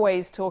not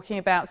always talking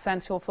about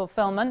sensual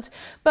fulfillment,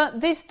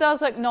 but this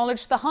does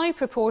acknowledge the high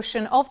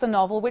proportion of the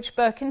novel which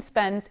Birkin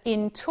spends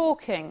in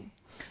talking,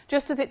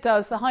 just as it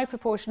does the high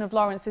proportion of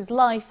Lawrence's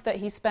life that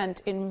he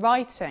spent in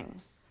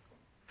writing.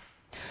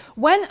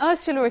 When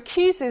Ursula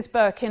accuses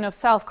Birkin of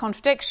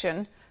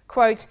self-contradiction,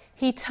 quote,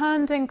 he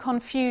turned in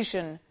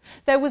confusion.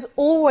 There was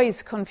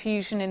always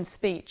confusion in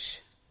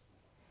speech.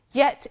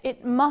 Yet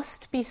it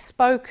must be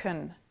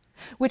spoken.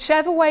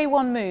 Whichever way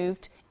one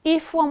moved,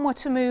 if one were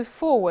to move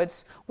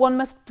forwards, one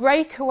must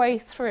break a way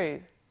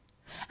through.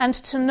 And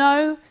to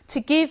know,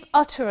 to give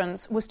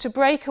utterance, was to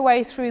break a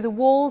way through the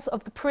walls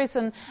of the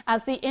prison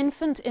as the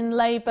infant in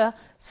labour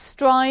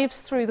strives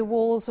through the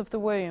walls of the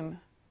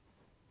womb.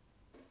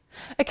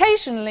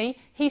 Occasionally,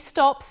 he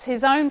stops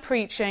his own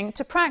preaching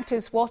to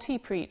practice what he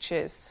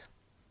preaches.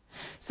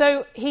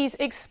 So he's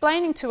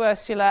explaining to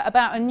Ursula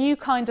about a new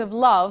kind of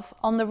love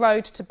on the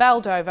road to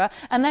Beldover,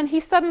 and then he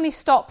suddenly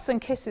stops and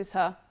kisses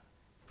her.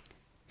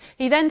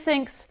 He then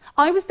thinks,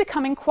 I was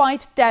becoming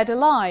quite dead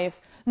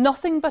alive,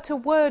 nothing but a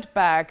word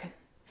bag,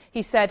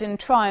 he said in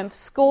triumph,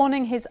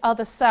 scorning his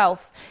other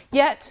self.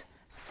 Yet,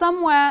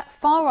 somewhere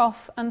far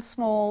off and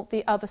small,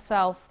 the other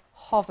self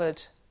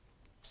hovered.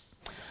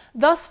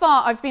 Thus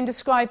far, I've been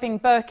describing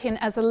Birkin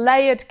as a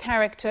layered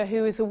character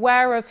who is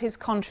aware of his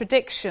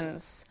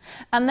contradictions,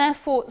 and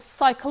therefore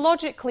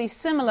psychologically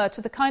similar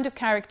to the kind of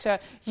character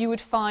you would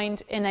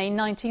find in a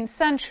 19th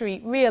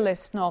century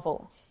realist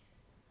novel,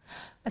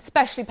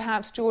 especially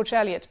perhaps George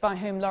Eliot, by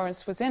whom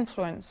Lawrence was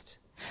influenced.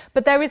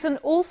 But there is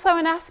also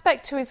an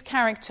aspect to his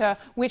character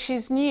which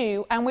is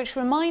new and which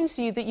reminds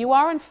you that you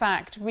are in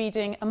fact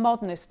reading a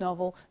modernist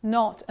novel,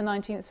 not a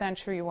 19th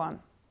century one.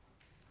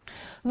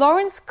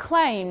 Lawrence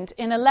claimed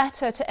in a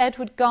letter to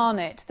Edward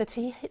Garnett that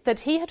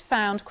he had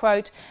found,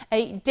 quote,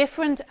 a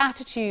different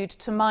attitude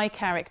to my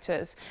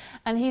characters,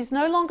 and he's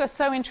no longer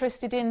so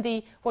interested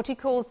in what he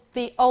calls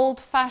the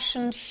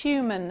old-fashioned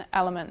human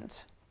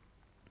element.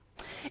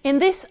 In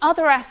this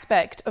other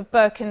aspect of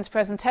Birkin's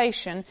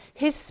presentation,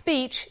 his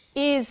speech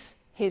is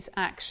his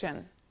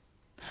action.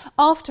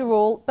 After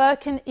all,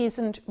 Birkin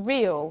isn't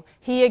real.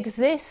 He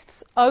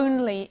exists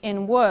only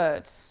in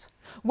words,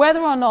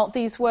 whether or not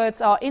these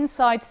words are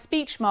inside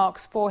speech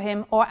marks for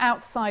him or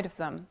outside of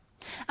them.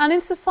 And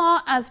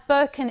insofar as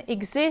Birkin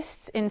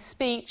exists in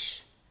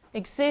speech,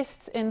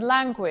 exists in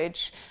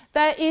language,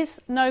 there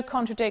is no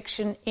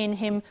contradiction in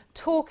him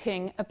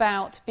talking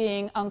about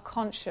being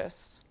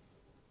unconscious.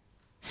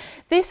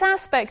 This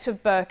aspect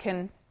of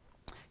Birkin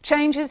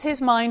changes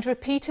his mind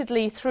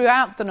repeatedly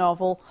throughout the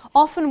novel,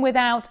 often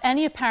without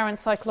any apparent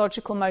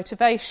psychological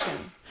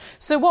motivation.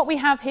 So what we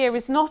have here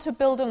is not a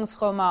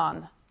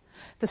Bildungsroman,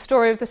 the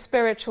story of the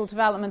spiritual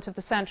development of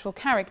the central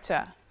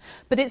character,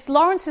 but it's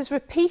Lawrence's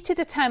repeated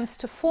attempts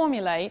to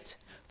formulate,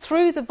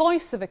 through the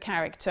voice of a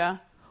character,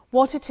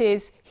 what it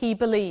is he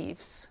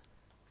believes.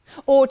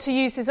 Or, to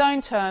use his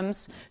own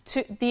terms,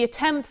 to the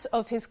attempts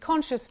of his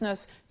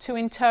consciousness to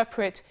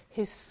interpret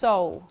his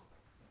soul.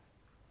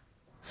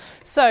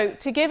 So,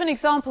 to give an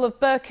example of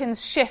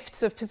Birkin's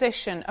shifts of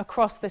position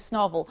across this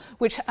novel,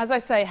 which, as I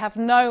say, have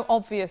no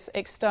obvious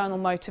external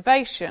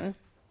motivation,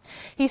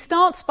 he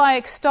starts by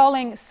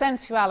extolling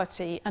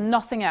sensuality and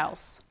nothing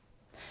else.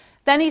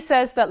 Then he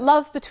says that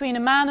love between a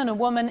man and a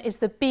woman is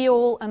the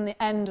be-all and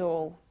the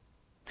end-all.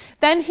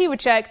 Then he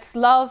rejects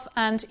love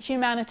and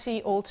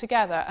humanity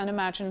altogether and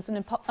imagines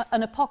an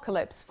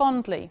apocalypse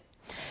fondly.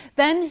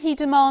 Then he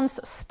demands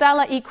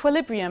stellar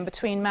equilibrium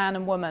between man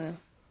and woman.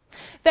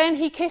 Then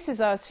he kisses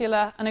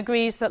Ursula and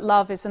agrees that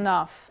love is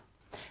enough.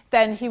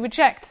 Then he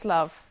rejects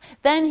love.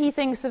 Then he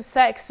thinks of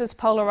sex as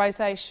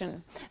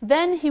polarisation.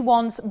 Then he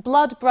wants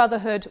blood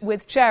brotherhood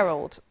with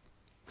Gerald.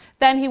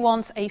 Then he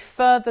wants a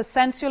further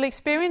sensual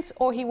experience,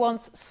 or he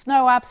wants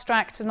snow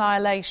abstract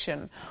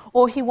annihilation,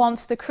 or he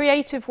wants the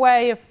creative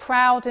way of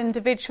proud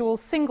individual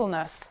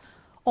singleness,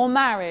 or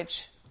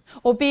marriage,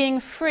 or being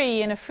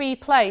free in a free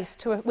place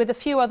with a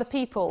few other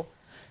people,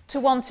 to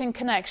wanting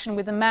connection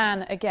with a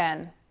man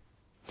again.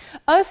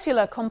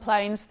 Ursula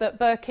complains that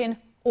Birkin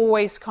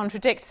always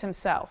contradicts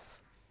himself.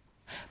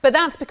 But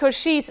that's because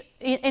she's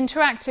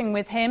interacting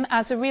with him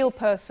as a real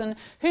person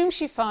whom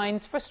she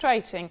finds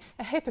frustrating,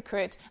 a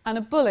hypocrite and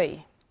a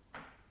bully.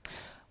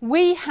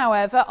 We,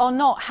 however, are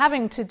not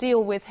having to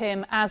deal with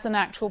him as an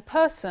actual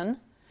person.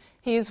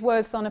 He is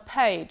words on a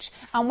page,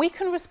 and we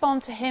can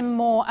respond to him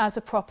more as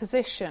a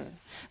proposition.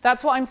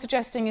 That's what I'm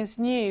suggesting is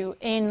new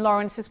in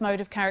Lawrence's mode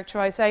of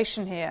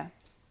characterisation here.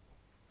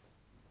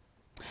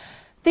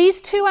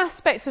 These two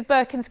aspects of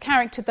Birkin's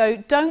character, though,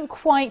 don't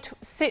quite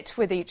sit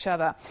with each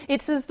other.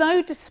 It's as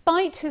though,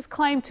 despite his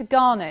claim to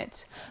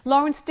Garnet,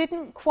 Lawrence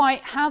didn't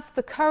quite have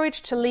the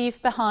courage to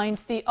leave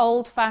behind the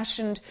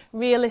old-fashioned,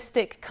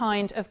 realistic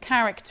kind of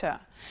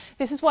character.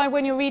 This is why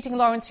when you're reading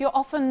Lawrence, you're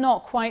often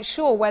not quite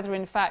sure whether,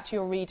 in fact,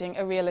 you're reading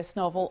a realist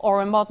novel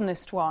or a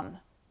modernist one.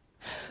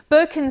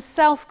 Birkin's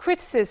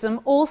self-criticism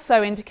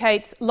also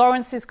indicates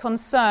Lawrence's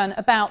concern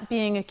about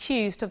being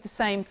accused of the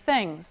same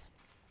things.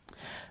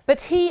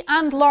 But he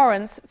and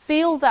Lawrence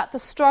feel that the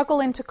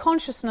struggle into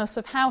consciousness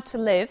of how to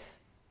live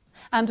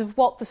and of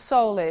what the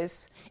soul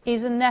is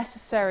a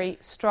necessary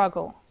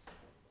struggle.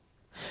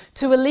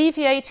 To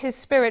alleviate his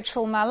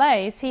spiritual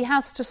malaise, he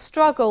has to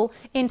struggle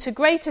into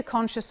greater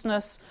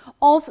consciousness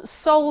of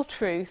soul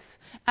truth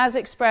as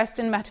expressed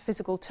in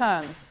metaphysical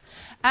terms.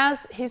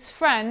 As his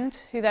friend,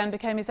 who then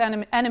became his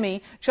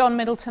enemy, John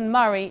Middleton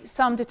Murray,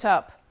 summed it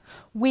up,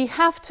 we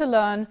have to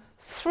learn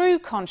through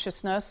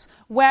consciousness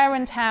where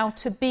and how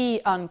to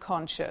be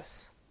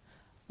unconscious.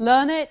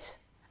 Learn it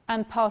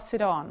and pass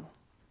it on.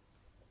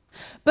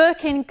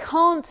 Birkin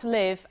can't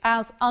live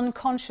as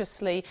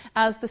unconsciously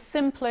as the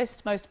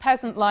simplest, most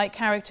peasant-like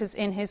characters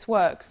in his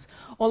works,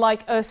 or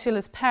like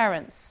Ursula's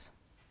parents.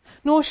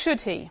 Nor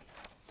should he.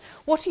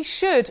 What he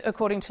should,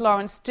 according to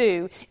Lawrence,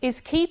 do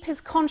is keep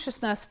his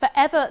consciousness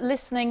forever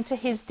listening to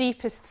his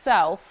deepest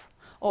self,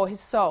 or his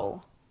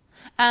soul,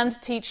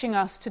 and teaching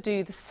us to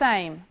do the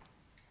same.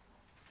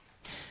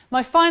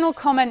 My final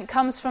comment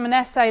comes from an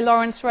essay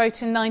Lawrence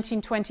wrote in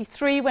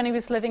 1923 when he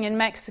was living in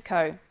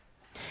Mexico.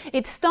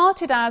 It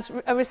started as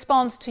a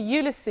response to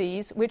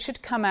Ulysses, which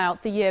had come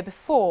out the year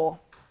before.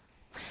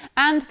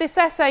 And this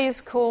essay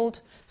is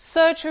called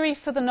Surgery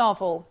for the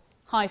Novel,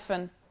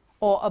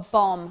 or a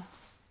Bomb.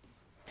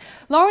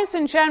 Lawrence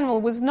in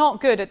general was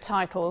not good at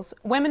titles.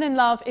 Women in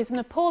Love is an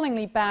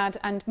appallingly bad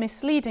and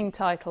misleading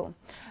title,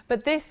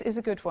 but this is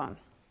a good one.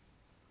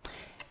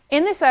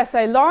 In this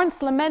essay,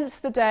 Lawrence laments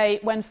the day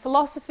when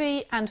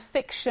philosophy and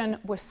fiction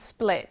were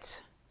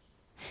split.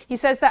 He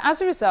says that as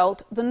a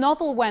result, the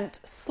novel went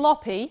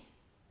sloppy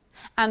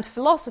and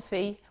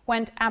philosophy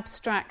went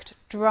abstract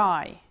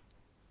dry.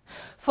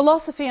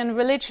 Philosophy and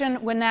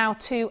religion were now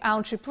too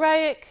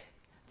algebraic.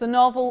 The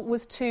novel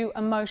was too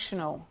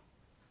emotional.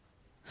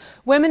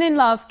 Women in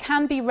Love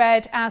can be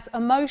read as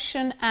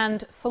emotion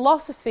and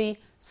philosophy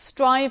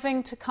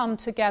striving to come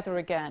together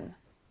again.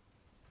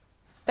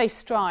 They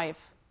strive.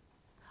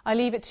 I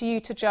leave it to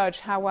you to judge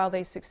how well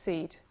they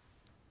succeed.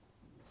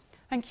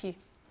 Thank you.